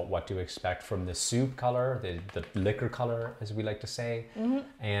highlight about what to expect from the soup color, the liquor color, as we like to say,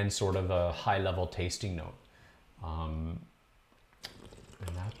 and sort of a high-level tasting note. And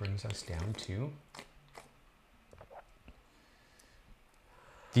that brings us down to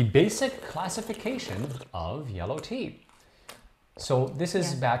the basic classification of yellow tea. So this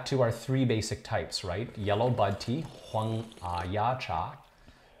is back to our 3 basic types, right? Yellow bud tea, Huang ya cha,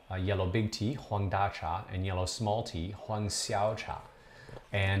 yellow big tea, Huang da cha, and yellow small tea, Huang xiao cha.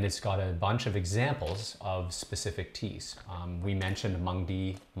 And it's got a bunch of examples of specific teas. We mentioned Meng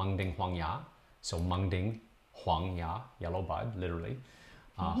Ding Huang ya, so Meng Ding Huang ya, yellow bud, literally.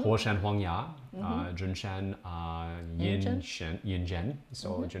 Huoshan Huang ya, ZhenTea Yin Zhen,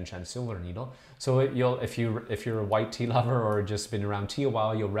 so ZhenTea silver needle. So if you're a white tea lover or just been around tea a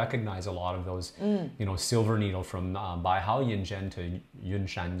while, you'll recognize a lot of those, you know, silver needle from Bai Hao Yin Zhen to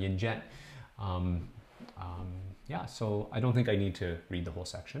Yunshan Yin Zhen. Yeah, so I don't think I need to read the whole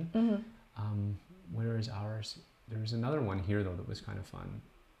section. Where is ours? There's another one here though that was kind of fun.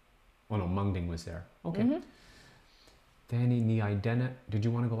 Oh no, Meng Ding was there. Okay. Then in the did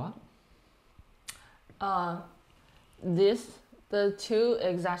you want to go out? The 2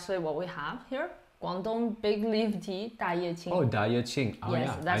 exactly what we have here. Guangdong big leaf tea, 大叶青. Oh, 大叶青. Oh, yes,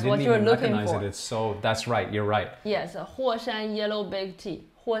 yeah. that's what you're looking for. It's so, that's right, you're right. Yes, Huoshan yellow big tea,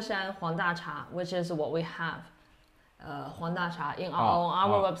 Huoshan Huang Da Cha, which is what we have. Huang Da Cha. On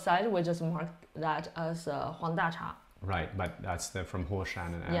our website, we just mark that as Huang Da Cha. Right, but that's from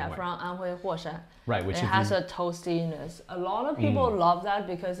Huoshan and Anhui. Yeah, from Anhui Huoshan. Right, which it has a toastiness. A lot of people love that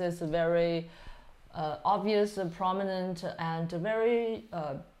because it's very obvious, prominent, and very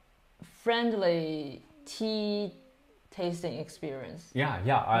friendly tea tasting experience.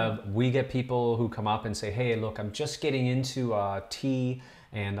 Yeah. We get people who come up and say, hey, look, I'm just getting into tea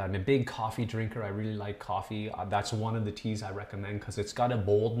and I'm a big coffee drinker. I really like coffee. That's one of the teas I recommend because it's got a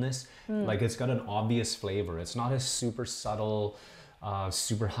boldness, like it's got an obvious flavor. It's not a super subtle,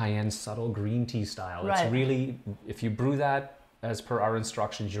 super high-end subtle green tea style. Right. It's really, if you brew that as per our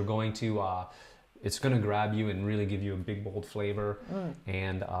instructions, you're going to, it's going to grab you and really give you a big bold flavor.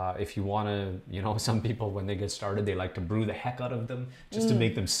 And if you want to, you know, some people when they get started, they like to brew the heck out of them just to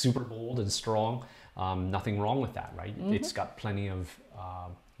make them super bold and strong. Nothing wrong with that, right? It's got plenty of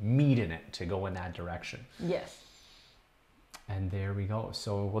meat in it to go in that direction. Yes. And there we go.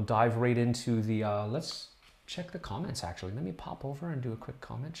 So we'll dive right into the, let's check the comments actually. Let me pop over and do a quick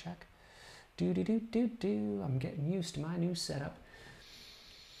comment check. I'm getting used to my new setup.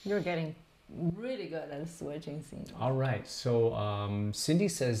 You're getting really good at switching scenes. All right. So Cindy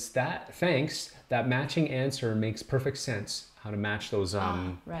says thanks, that matching answer makes perfect sense. How to match those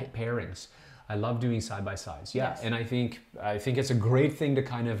pairings. I love doing side-by-sides. Yeah, yes. And I think it's a great thing to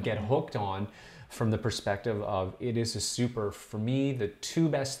kind of get hooked on from the perspective of it is a super, for me, the 2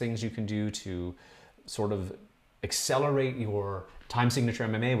 best things you can do to sort of accelerate your time signature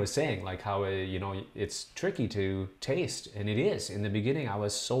MMA was saying, like how, you know, it's tricky to taste. And it is. In the beginning, I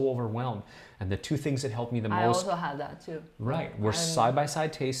was so overwhelmed. And the 2 things that helped me the most. I also had that too. Right. Were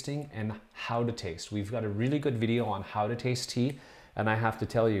side-by-side tasting and how to taste. We've got a really good video on how to taste tea. And I have to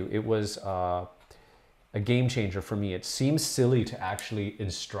tell you, it was a game changer for me. It seems silly to actually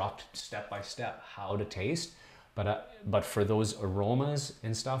instruct step by step how to taste, but for those aromas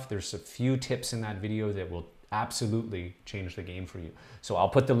and stuff, there's a few tips in that video that will absolutely change the game for you. So I'll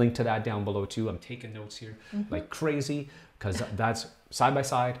put the link to that down below too. I'm taking notes here like crazy because that's side by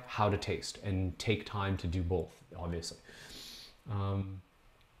side how to taste and take time to do both, obviously.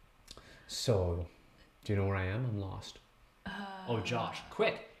 So do you know where I am? I'm lost. Oh, Josh,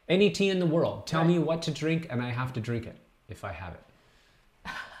 quick. Any tea in the world. Tell me what to drink and I have to drink it if I have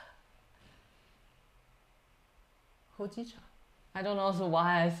it. Hojicha. I don't know also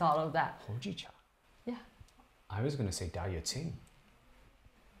why I thought of that. Hojicha. Yeah. I was going to say Daoyuqing.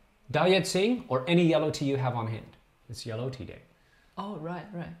 Daoyuqing or any yellow tea you have on hand. It's yellow tea day. Oh, right.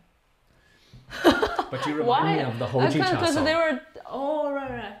 But you remind me of the Hojicha because song. they were,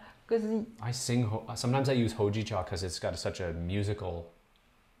 right. I sing, sometimes I use Hojicha because it's got such a musical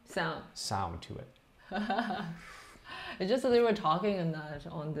sound to it. It's just that they were talking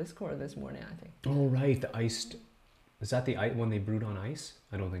on Discord this morning, I think. Oh, right, the iced, is that the when they brewed on ice?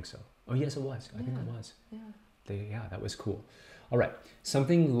 I don't think so. Oh, yes, it was. I think it was. Yeah. Yeah, that was cool. All right,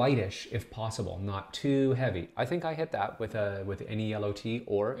 something lightish if possible, not too heavy. I think I hit that with any yellow tea,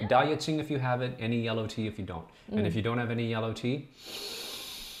 or Daya Qing if you have it, any yellow tea if you don't. And if you don't have any yellow tea,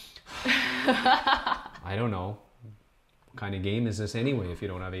 I don't know. What kind of game is this anyway if you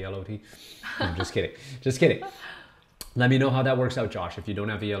don't have a yellow tea? I'm just kidding. Just kidding. Let me know how that works out, Josh. If you don't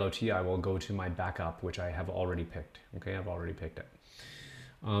have a yellow tea, I will go to my backup, which I have already picked. Okay, I've already picked it.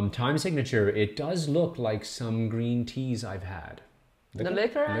 Time signature. It does look like some green teas I've had. The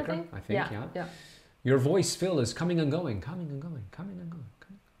liquor, I think, yeah. Your voice, Phil, is coming and going, coming and going, coming and going.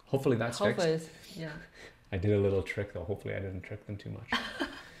 Hopefully that sticks. Hopefully, yeah. I did a little trick though. Hopefully I didn't trick them too much.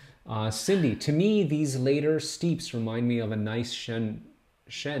 Cindy, to me, these later steeps remind me of a nice Shen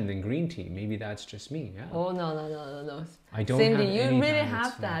in green tea. Maybe that's just me. Yeah. Oh no. I don't. Cindy, have you any really diets,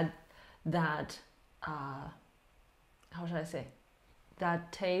 have that. How should I say?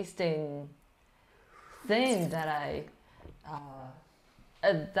 That tasting thing that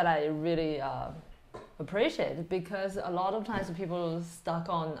I really appreciate, because a lot of times people stuck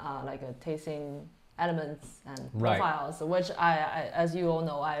on like a tasting elements and profiles, which I, as you all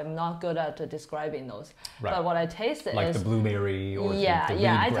know, I am not good at describing those. Right. But what I taste is like the blueberry or the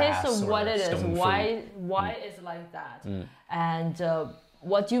I taste what it is, why it's like that, and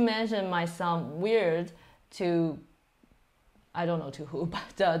what you mentioned might sound weird to. I don't know to who,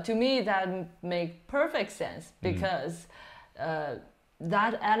 but to me that make perfect sense, because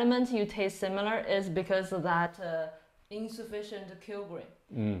that element you taste similar is because of that insufficient kilogram.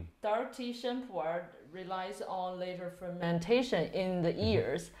 Dark tea Shenpuer relies on later fermentation in the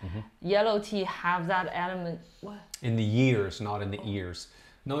ears. Yellow tea have that element. What? In the years, not in the ears.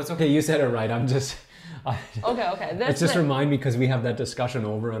 No, it's okay. You said it right. I'm just. Okay. It's just remind me, because we have that discussion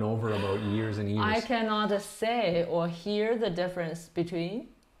over and over about years and years. I cannot say or hear the difference between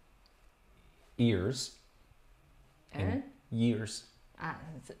ears and years.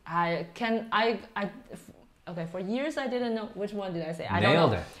 Okay, for years I didn't know. Which one did I say? I Nailed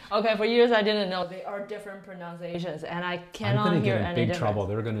don't know. It. Okay, for years I didn't know. They are different pronunciations, and I cannot hear any difference. I'm going to get in big trouble.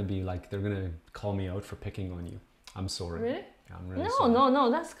 They're going to call me out for picking on you. I'm sorry. Really? I'm really sorry. No,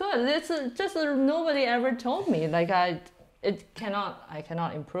 that's good. It's just nobody ever told me. Like I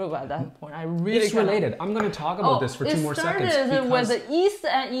cannot improve at that point. I really It's related. I'm going to talk about this for 2 more seconds. It started with the East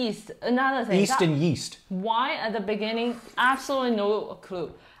and East. Another thing. East and yeast. Why at the beginning? Absolutely no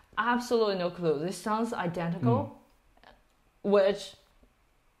clue. Absolutely no clue. This sounds identical, which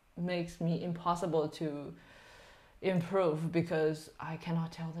makes me impossible to improve, because I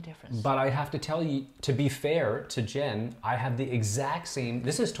cannot tell the difference. But I have to tell you, to be fair to Jen, I have the exact same.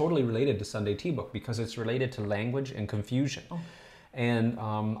 This is totally related to Sunday Tea Book, because it's related to language and confusion. And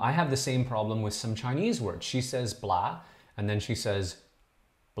I have the same problem with some Chinese words. She says blah, and then she says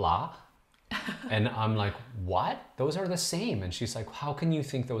blah. And I'm like, what? Those are the same. And she's like, how can you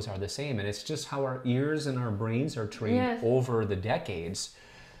think those are the same? And it's just how our ears and our brains are trained over the decades.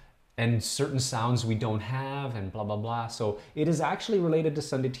 And certain sounds we don't have, and blah blah blah. So it is actually related to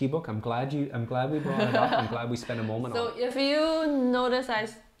Sunday Tea Book. I'm glad we brought it up. I'm glad we spent a moment on it. So if you notice I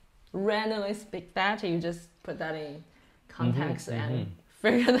randomly speak that, you just put that in context and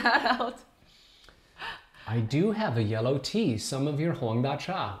figure that out. I do have a yellow tea. Some of your Huang Da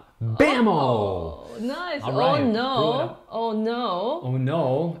Cha. Bammo! Oh, nice. All right. Oh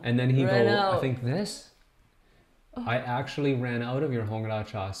no. And then he I think this. I actually ran out of your Huang Da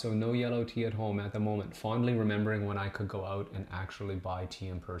Cha, so no yellow tea at home at the moment. Fondly remembering when I could go out and actually buy tea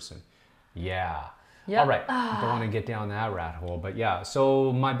in person. Yeah. All right. Don't want to get down that rat hole, but yeah.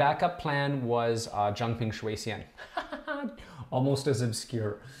 So my backup plan was Zhangping Shui Xian. Almost as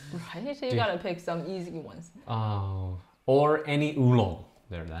obscure. Right? You gotta pick some easy ones. Oh. Or any oolong.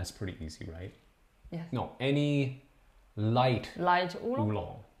 There, that's pretty easy, right? Yes. No, any light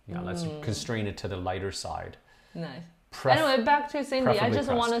oolong. Yeah, let's constrain it to the lighter side. Nice. Anyway, back to Cindy. I just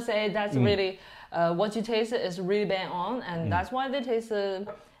want to say that's really what you taste is really bang on, and that's why the taste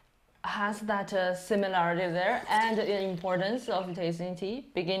has that similarity there, and the importance of tasting tea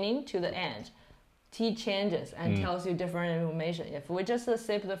beginning to the end. Tea changes and tells you different information. If we just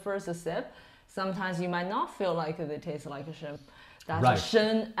sip the first sip, sometimes you might not feel like they taste like a Shen. That's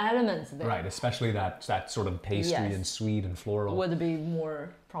Shen elements there. Right, especially that sort of pastry and sweet and floral. Would be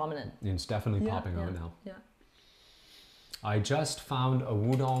more prominent. It's definitely popping out now. Yeah. I just found a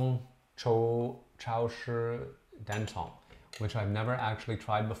Wudong Chao Shi Danchong, which I've never actually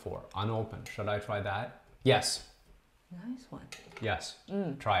tried before, unopened. Should I try that? Yes. Nice one. Yes.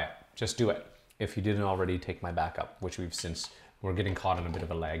 Try it. Just do it. If you didn't already take my backup, which we're getting caught in a bit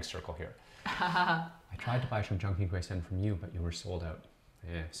of a lag circle here. I tried to buy some Zhangping Shui Xian from you, but you were sold out.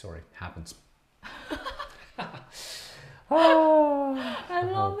 Yeah, sorry, happens. I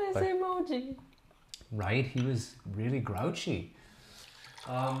love this emoji. Right? He was really grouchy.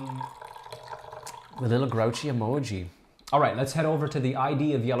 The little grouchy emoji. All right, let's head over to the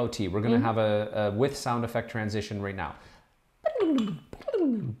ID of yellow tea. We're going to have a with sound effect transition right now.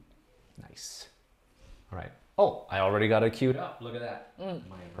 Nice. All right. Oh, I already got it queued up. Look at that.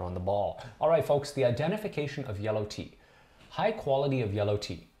 We're on the ball. All right, folks, the identification of yellow tea. High quality of yellow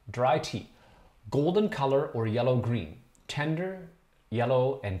tea. Dry tea. Golden color or yellow-green. Tender,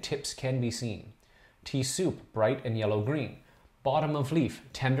 yellow, and tips can be seen. Tea soup, bright and yellow-green. Bottom of leaf,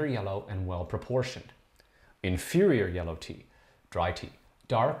 tender yellow and well-proportioned. Inferior yellow tea. Dry tea.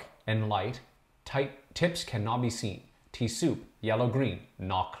 Dark and light. Tight tips cannot be seen. Tea soup, yellow-green,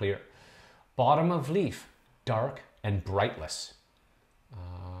 not clear. Bottom of leaf, dark and brightless.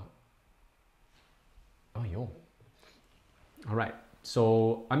 All right,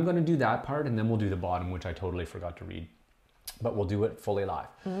 so I'm going to do that part and then we'll do the bottom, which I totally forgot to read, but we'll do it fully live.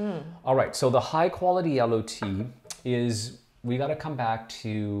 All right, so the high quality yellow tea is, we got to come back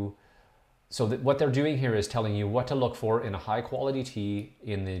to, so that what they're doing here is telling you what to look for in a high quality tea,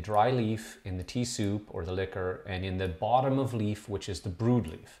 in the dry leaf, in the tea soup or the liquor, and in the bottom of leaf, which is the brewed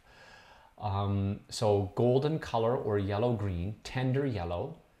leaf. So golden color or yellow-green, tender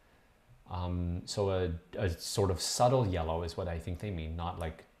yellow. So a sort of subtle yellow is what I think they mean, not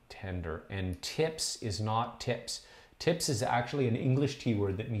like tender. And tips is not tips. Tips is actually an English tea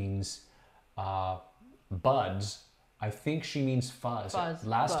word that means buds. I think she means fuzz.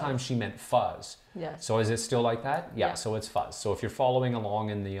 Last time she meant fuzz. Yes. So is it still like that? Yeah, so it's fuzz. So if you're following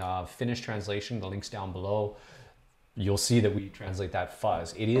along in the Finnish translation, the link's down below, you'll see that we translate that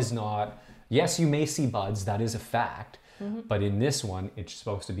fuzz. It is not, yes, you may see buds, that is a fact, but in this one, it's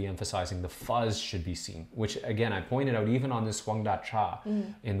supposed to be emphasizing the fuzz should be seen, which again, I pointed out even on this Huang Cha,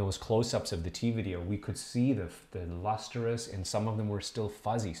 in those close-ups of the tea video, we could see the lustrous and some of them were still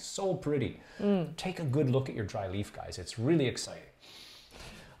fuzzy, so pretty. Take a good look at your dry leaf, guys. It's really exciting.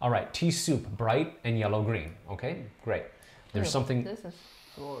 All right, tea soup, bright and yellow-green. Okay, great. There's something... This is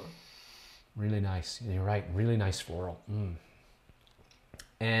floral. Really nice. You're right. Really nice floral.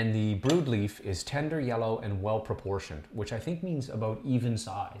 And the brewed leaf is tender yellow and well proportioned, which I think means about even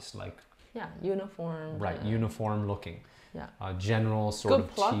size, like uniform. Right, uniform looking. Yeah. General sort of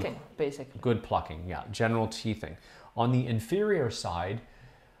good plucking, basically. Good plucking. Yeah, general tea thing. On the inferior side,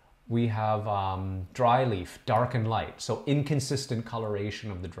 we have dry leaf, dark and light. So inconsistent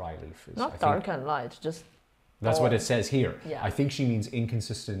coloration of the dry leaf. Is, not dark and light, just. That's what it says here. Yeah. I think she means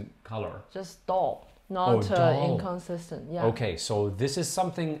inconsistent color. Just dull, not dull. inconsistent. Yeah. Okay, so this is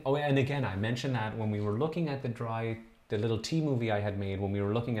something, and again, I mentioned that when we were looking at the little tea movie I had made, when we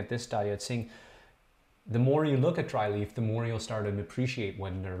were looking at this diet, saying the more you look at dry leaf, the more you'll start to appreciate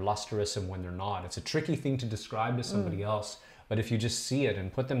when they're lustrous and when they're not. It's a tricky thing to describe to somebody else, but if you just see it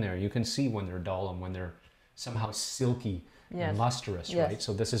and put them there, you can see when they're dull and when they're somehow silky and lustrous, right?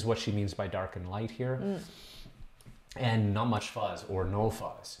 So this is what she means by dark and light here. And not much fuzz or no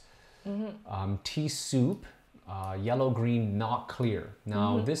fuzz. Tea soup, yellow-green, not clear.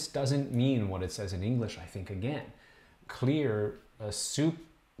 Now, this doesn't mean what it says in English, I think, again. Clear, soup,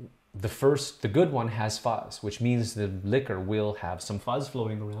 the good one has fuzz, which means the liquor will have some fuzz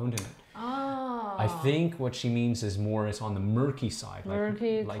floating around in it. I think what she means is more is on the murky side.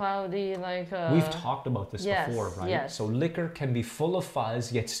 Murky, cloudy, like... We've talked about this before, right? Yes. So liquor can be full of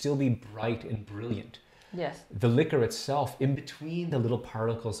fuzz, yet still be bright and brilliant. Yes. The liquor itself, in between the little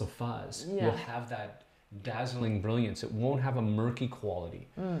particles of fuzz, will have that dazzling brilliance. It won't have a murky quality.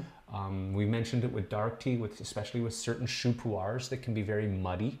 We mentioned it with dark tea, especially with certain choux-pu'ers that can be very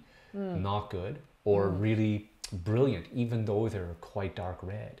muddy, not good, or really brilliant, even though they're quite dark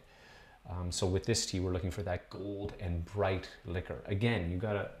red. So with this tea, we're looking for that gold and bright liquor. Again, you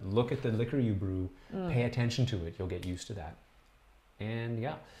gotta look at the liquor you brew, pay attention to it, you'll get used to that. And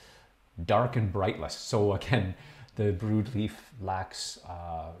yeah. Dark and brightless. So again, the brewed leaf lacks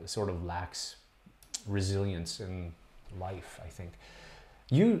resilience in life, I think.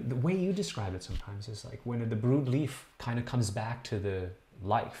 The way you describe it sometimes is like when the brewed leaf kind of comes back to the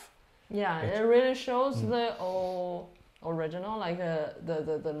life. Yeah, it really shows the original, like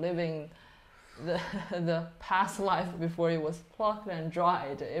the living, the past life before it was plucked and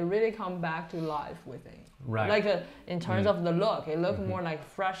dried. It really comes back to life within. Right. Like in terms of the look, it looks more like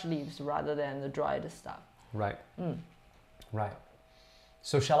fresh leaves rather than the dried stuff. Right. Right.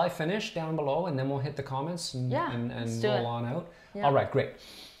 So shall I finish down below and then we'll hit the comments and roll on out? Yeah. All right, great.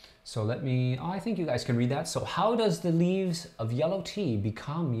 So I think you guys can read that. So how does the leaves of yellow tea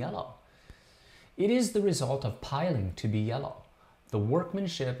become yellow? It is the result of piling to be yellow. The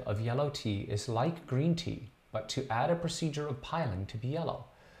workmanship of yellow tea is like green tea. but to add a procedure of piling to be yellow.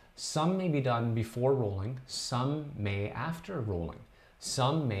 Some may be done before rolling, some may after rolling,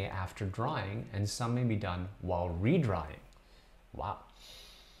 some may after drying, and some may be done while re-drying. Wow.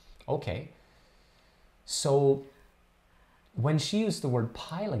 Okay. So when she used the word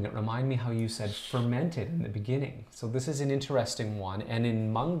piling, it reminded me how you said fermented in the beginning. So this is an interesting one. And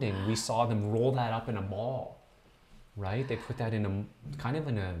in Mengding, we saw them roll that up in a ball, right? They put that in a kind of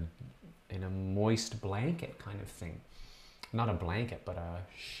in a moist blanket kind of thing. Not a blanket, but a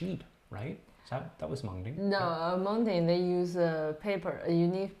sheet, right? That was Mengding. No, Mengding, they use a paper, a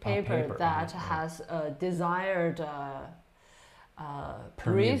unique paper, that has a desired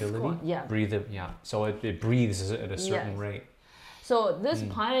permeability. Yeah. So it breathes at a certain rate. So this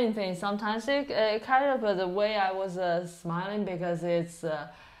piling thing, sometimes it kind of the way I was smiling, because it's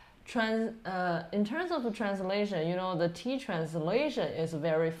in terms of the translation, you know, the tea translation is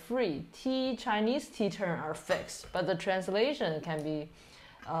very free. Chinese tea terms are fixed, but the translation can be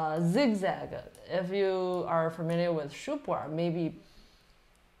zigzag. If you are familiar with Shupuar, maybe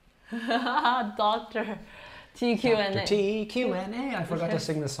Dr. TQ&A. Dr. TQ&A. I forgot to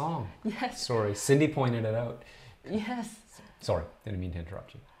sing the song. Yes. Sorry, Cindy pointed it out. Yes. Sorry, didn't mean to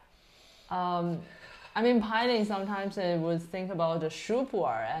interrupt you. I mean, piling, sometimes I would think about the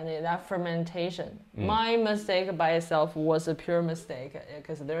shupuar and that fermentation. My mistake by itself was a pure mistake,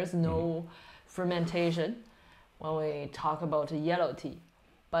 because there is no fermentation when we talk about yellow tea.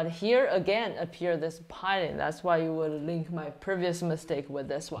 But here again appear this piling. That's why you would link my previous mistake with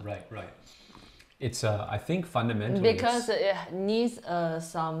this one. Right. It's I think fundamentally because it needs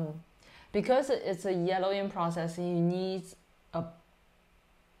because it's a yellowing process, you need a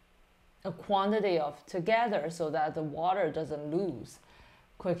quantity of together so that the water doesn't lose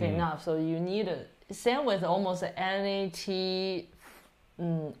quick enough. So you need same with almost any tea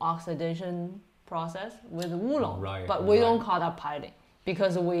oxidation process with oolong, but we don't call that piling,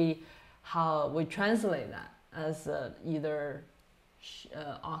 because we translate that as either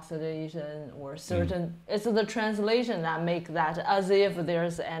oxidation or certain. It's the translation that make that as if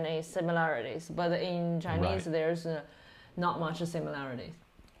there's any similarities, but in Chinese there's not much similarities.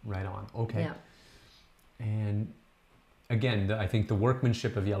 Right on. Okay. Yeah. And again, I think the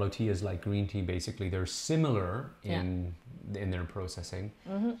workmanship of yellow tea is like green tea. Basically, they're similar in their processing,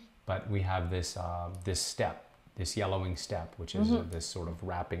 but we have this this yellowing step, which is this sort of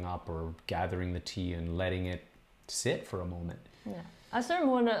wrapping up or gathering the tea and letting it sit for a moment. Yeah. At certain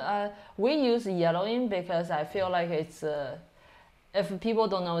point, we use yellowing because I feel like it's if people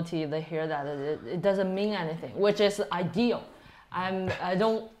don't know tea, they hear that it doesn't mean anything, which is ideal. I mean,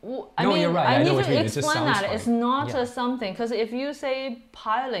 you're right. I need to explain that. funny. It's not something, because if you say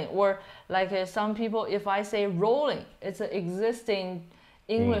piling, or like some people, if I say rolling, it's an existing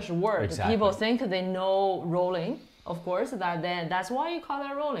English word. Exactly. People think they know rolling, of course, that's why you call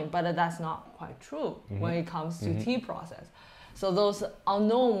it rolling, but that's not quite true when it comes to tea process. So those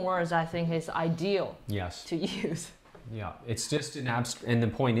unknown words, I think, is ideal to use. Yeah, it's just an and the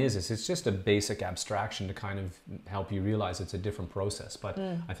point is it's just a basic abstraction to kind of help you realize it's a different process. But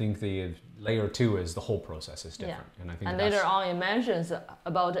I think the layer 2 is the whole process is different, and I think later on it mentions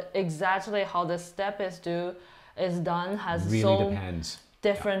about exactly how the step is done has really depends.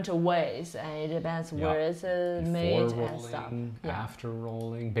 Different ways, and it depends where it's made rolling, and stuff. After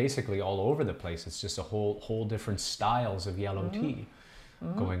rolling, basically all over the place. It's just a whole different styles of yellow tea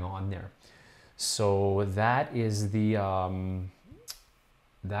going on there. So that is the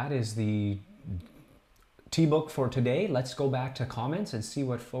tea book for today. Let's go back to comments and see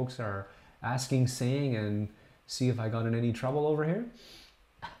what folks are asking, saying, and see if I got in any trouble over here.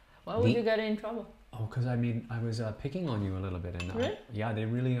 Why would you get in trouble? Oh, because I was picking on you a little bit, and really? Yeah, they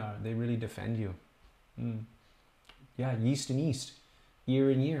really are. They really defend you. Yeah, yeast and yeast,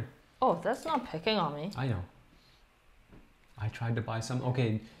 year and year. Oh, that's not picking on me. I know. I tried to buy some.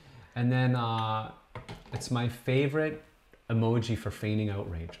 Okay. And then it's my favorite emoji for feigning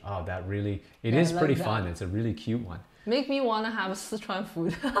outrage. Oh, that really, it is pretty fun. It's a really cute one. Make me want to have Sichuan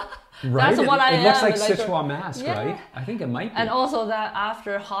food. Right? That's what I am. It looks like Sichuan mask, right? I think it might be. And also that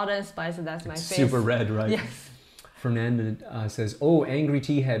after hot and spicy, that's my favorite. Super red, right? Yes. Fernanda says, oh, angry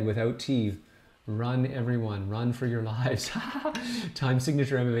tea head without tea. Run, everyone. Run for your lives. Time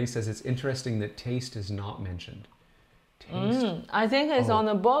Signature MMA says, it's interesting that taste is not mentioned. I think it's on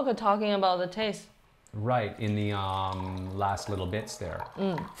the book talking about the taste. Right, in the last little bits there.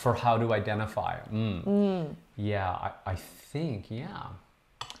 For how to identify. Yeah, I think,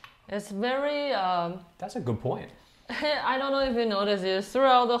 It's very... That's a good point. I don't know if you noticed it.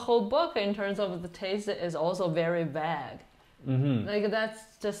 Throughout the whole book, in terms of the taste, is also very vague. Like that's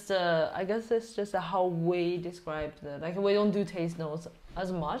just, I guess it's just how we describe the, like we don't do taste notes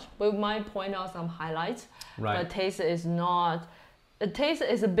as much, but we might point out some highlights. Right. But taste is not, taste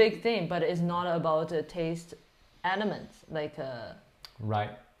is a big thing, but it's not about the taste elements. Like,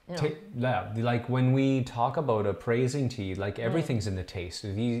 right. You know. Yeah, like when we talk about appraising tea, like everything's in the taste.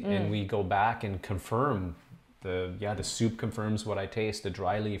 And we go back and confirm the soup confirms what I taste, the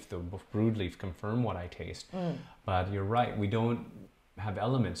dry leaf, the brewed leaf confirm what I taste. But you're right, we don't have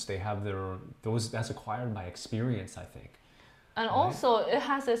elements. They have that's acquired by experience, I think. And also it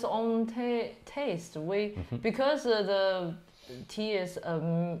has its own taste. Because the tea is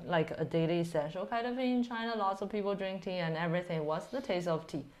like a daily essential kind of thing in China. Lots of people drink tea and everything. What's the taste of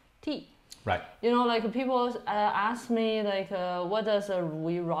tea? Tea. Right. You know, like people ask me, like, what does a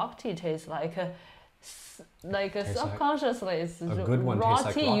wee rock tea taste like? Subconsciously, it's a good one raw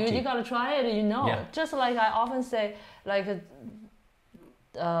tastes tea. Like tea. You gotta try it. You know. Yeah. Just like I often say, like, you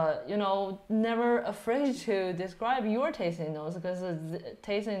know, never afraid to describe your tasting notes, because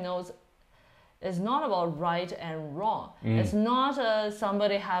tasting notes is not about right and wrong. It's not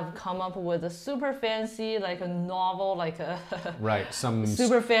somebody have come up with a super fancy, like a novel, like a some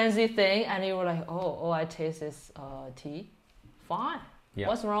super fancy thing, and you were like, oh, I taste this tea, fine. Yeah.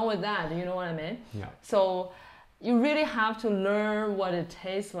 What's wrong with that? Do you know what I mean? Yeah. So you really have to learn what it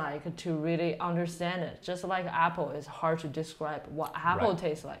tastes like to really understand it. Just like apple, it's hard to describe what apple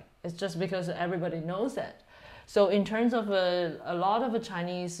tastes like. It's just because everybody knows it. So in terms of a lot of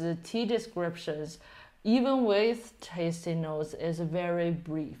Chinese tea descriptions, even with tasting notes, is very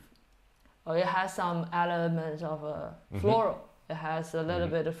brief. It has some element of floral. It has a little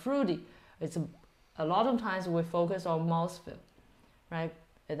bit of fruity. It's a lot of times we focus on mouthfeel, right?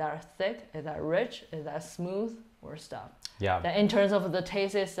 Is that thick? Is that rich? Is that smooth or stuff? Yeah. Then in terms of the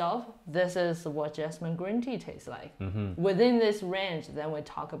taste itself, this is what jasmine green tea tastes like. Within this range, then we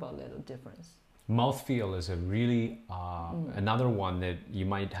talk about little difference. Mouthfeel is a really another one that you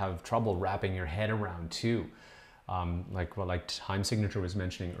might have trouble wrapping your head around too. Like Time Signature was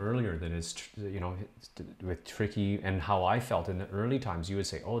mentioning earlier, that is, with tricky, and how I felt in the early times, you would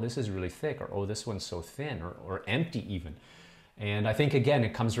say, oh, this is really thick, or oh, this one's so thin, or empty even. And I think, again,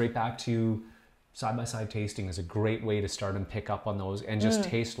 it comes right back to side-by-side tasting is a great way to start and pick up on those, and just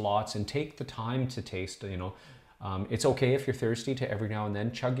taste lots and take the time to taste, it's okay if you're thirsty to every now and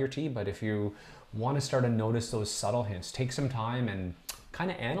then chug your tea, but if you want to start to notice those subtle hints, take some time and kind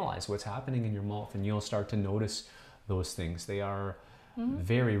of analyze what's happening in your mouth, and you'll start to notice those things. They are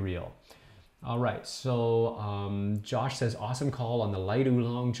very real. All right, so Josh says, awesome call on the light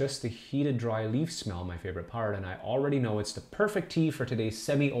oolong, just the heated dry leaf smell, my favorite part, and I already know it's the perfect tea for today's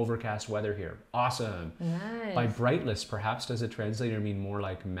semi-overcast weather here. Awesome. Nice. By brightless, perhaps does a translator mean more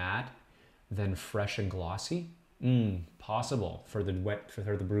like matte than fresh and glossy? Possible for the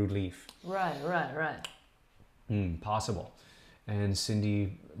brewed leaf. Right. Possible. And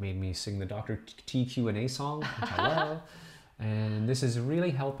Cindy made me sing the Dr. T Q&A song, which I love. And this is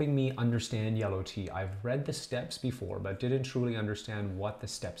really helping me understand yellow tea. I've read the steps before, but didn't truly understand what the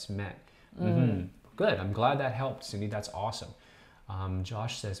steps meant. Good, I'm glad that helped, Cindy. That's awesome.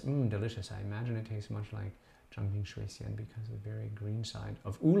 Josh says, delicious. I imagine it tastes much like Zhengjing Shui Xian because of the very green side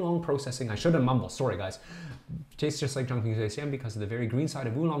of oolong processing. I should have mumbled, sorry guys. Tastes just like Zhengjing Shui Xian because of the very green side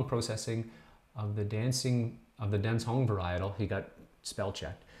of oolong processing of the Dancing Hong varietal. He got spell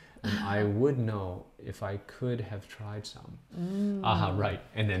checked. And I would know if I could have tried some. Right.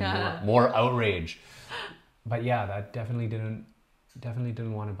 And then more outrage. But yeah, that definitely didn't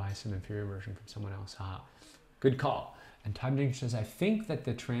want to buy some inferior version from someone else. Good call. And Time Ding says, I think that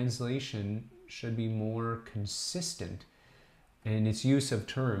the translation should be more consistent in its use of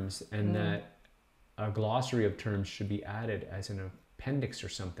terms, and that a glossary of terms should be added as an appendix or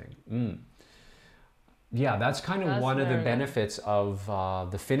something. Yeah, that's kind of one of the benefits of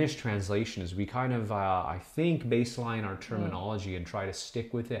the Finnish translation, is we kind of, I think, baseline our terminology and try to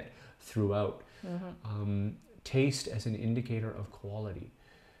stick with it throughout. Taste as an indicator of quality.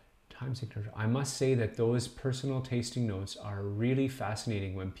 Time signature. I must say that those personal tasting notes are really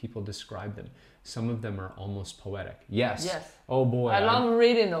fascinating when people describe them. Some of them are almost poetic. Yes. Oh boy. I love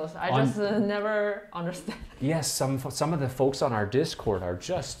reading those. I just never understand. Yes, some of the folks on our Discord are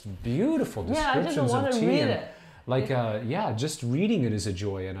just beautiful descriptions of tea. I just want to read it. Like, just reading it is a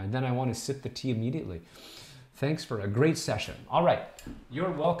joy, and then I want to sip the tea immediately. Thanks for a great session. All right.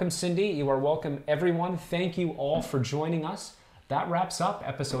 You're welcome, Cindy. You are welcome, everyone. Thank you all for joining us. That wraps up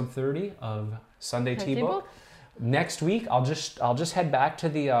episode 30 of Sunday Tea Book. Next week, I'll just head back to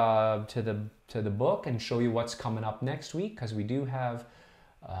the book and show you what's coming up next week, because we do have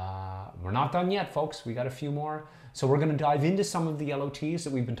we're not done yet, folks. We got a few more. So we're going to dive into some of the yellow teas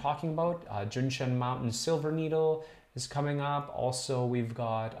that we've been talking about. Junshan Mountain Silver Needle is coming up. Also, we've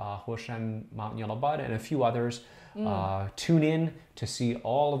got Huoshan Mountain Yellow Bud and a few others. Tune in to see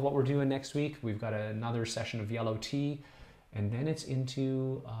all of what we're doing next week. We've got another session of yellow tea, and then it's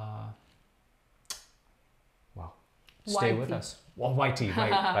into, well, stay with us. Well, white tea,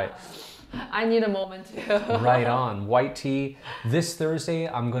 right. I need a moment too. Right on, white tea. This Thursday,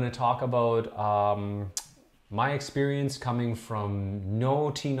 I'm going to talk about my experience coming from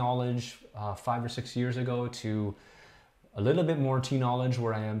no tea knowledge 5 or 6 years ago to a little bit more tea knowledge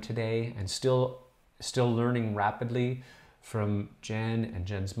where I am today, and still learning rapidly from Jen and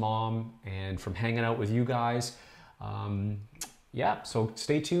Jen's mom, and from hanging out with you guys. Yeah, so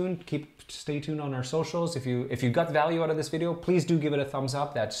stay tuned. Stay tuned on our socials. If you got value out of this video, please do give it a thumbs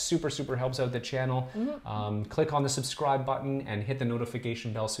up. That super helps out the channel. Click on the subscribe button and hit the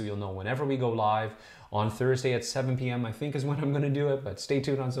notification bell so you'll know whenever we go live. On Thursday at 7 p.m. I think is when I'm going to do it, but stay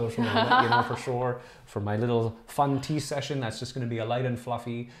tuned on social and I'll let you know for sure. For my little fun tea session, that's just going to be a light and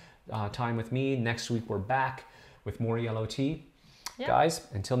fluffy time with me. Next week we're back with more yellow tea. Yep. Guys,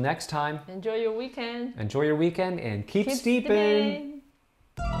 until next time. Enjoy your weekend. Enjoy your weekend and keep steeping.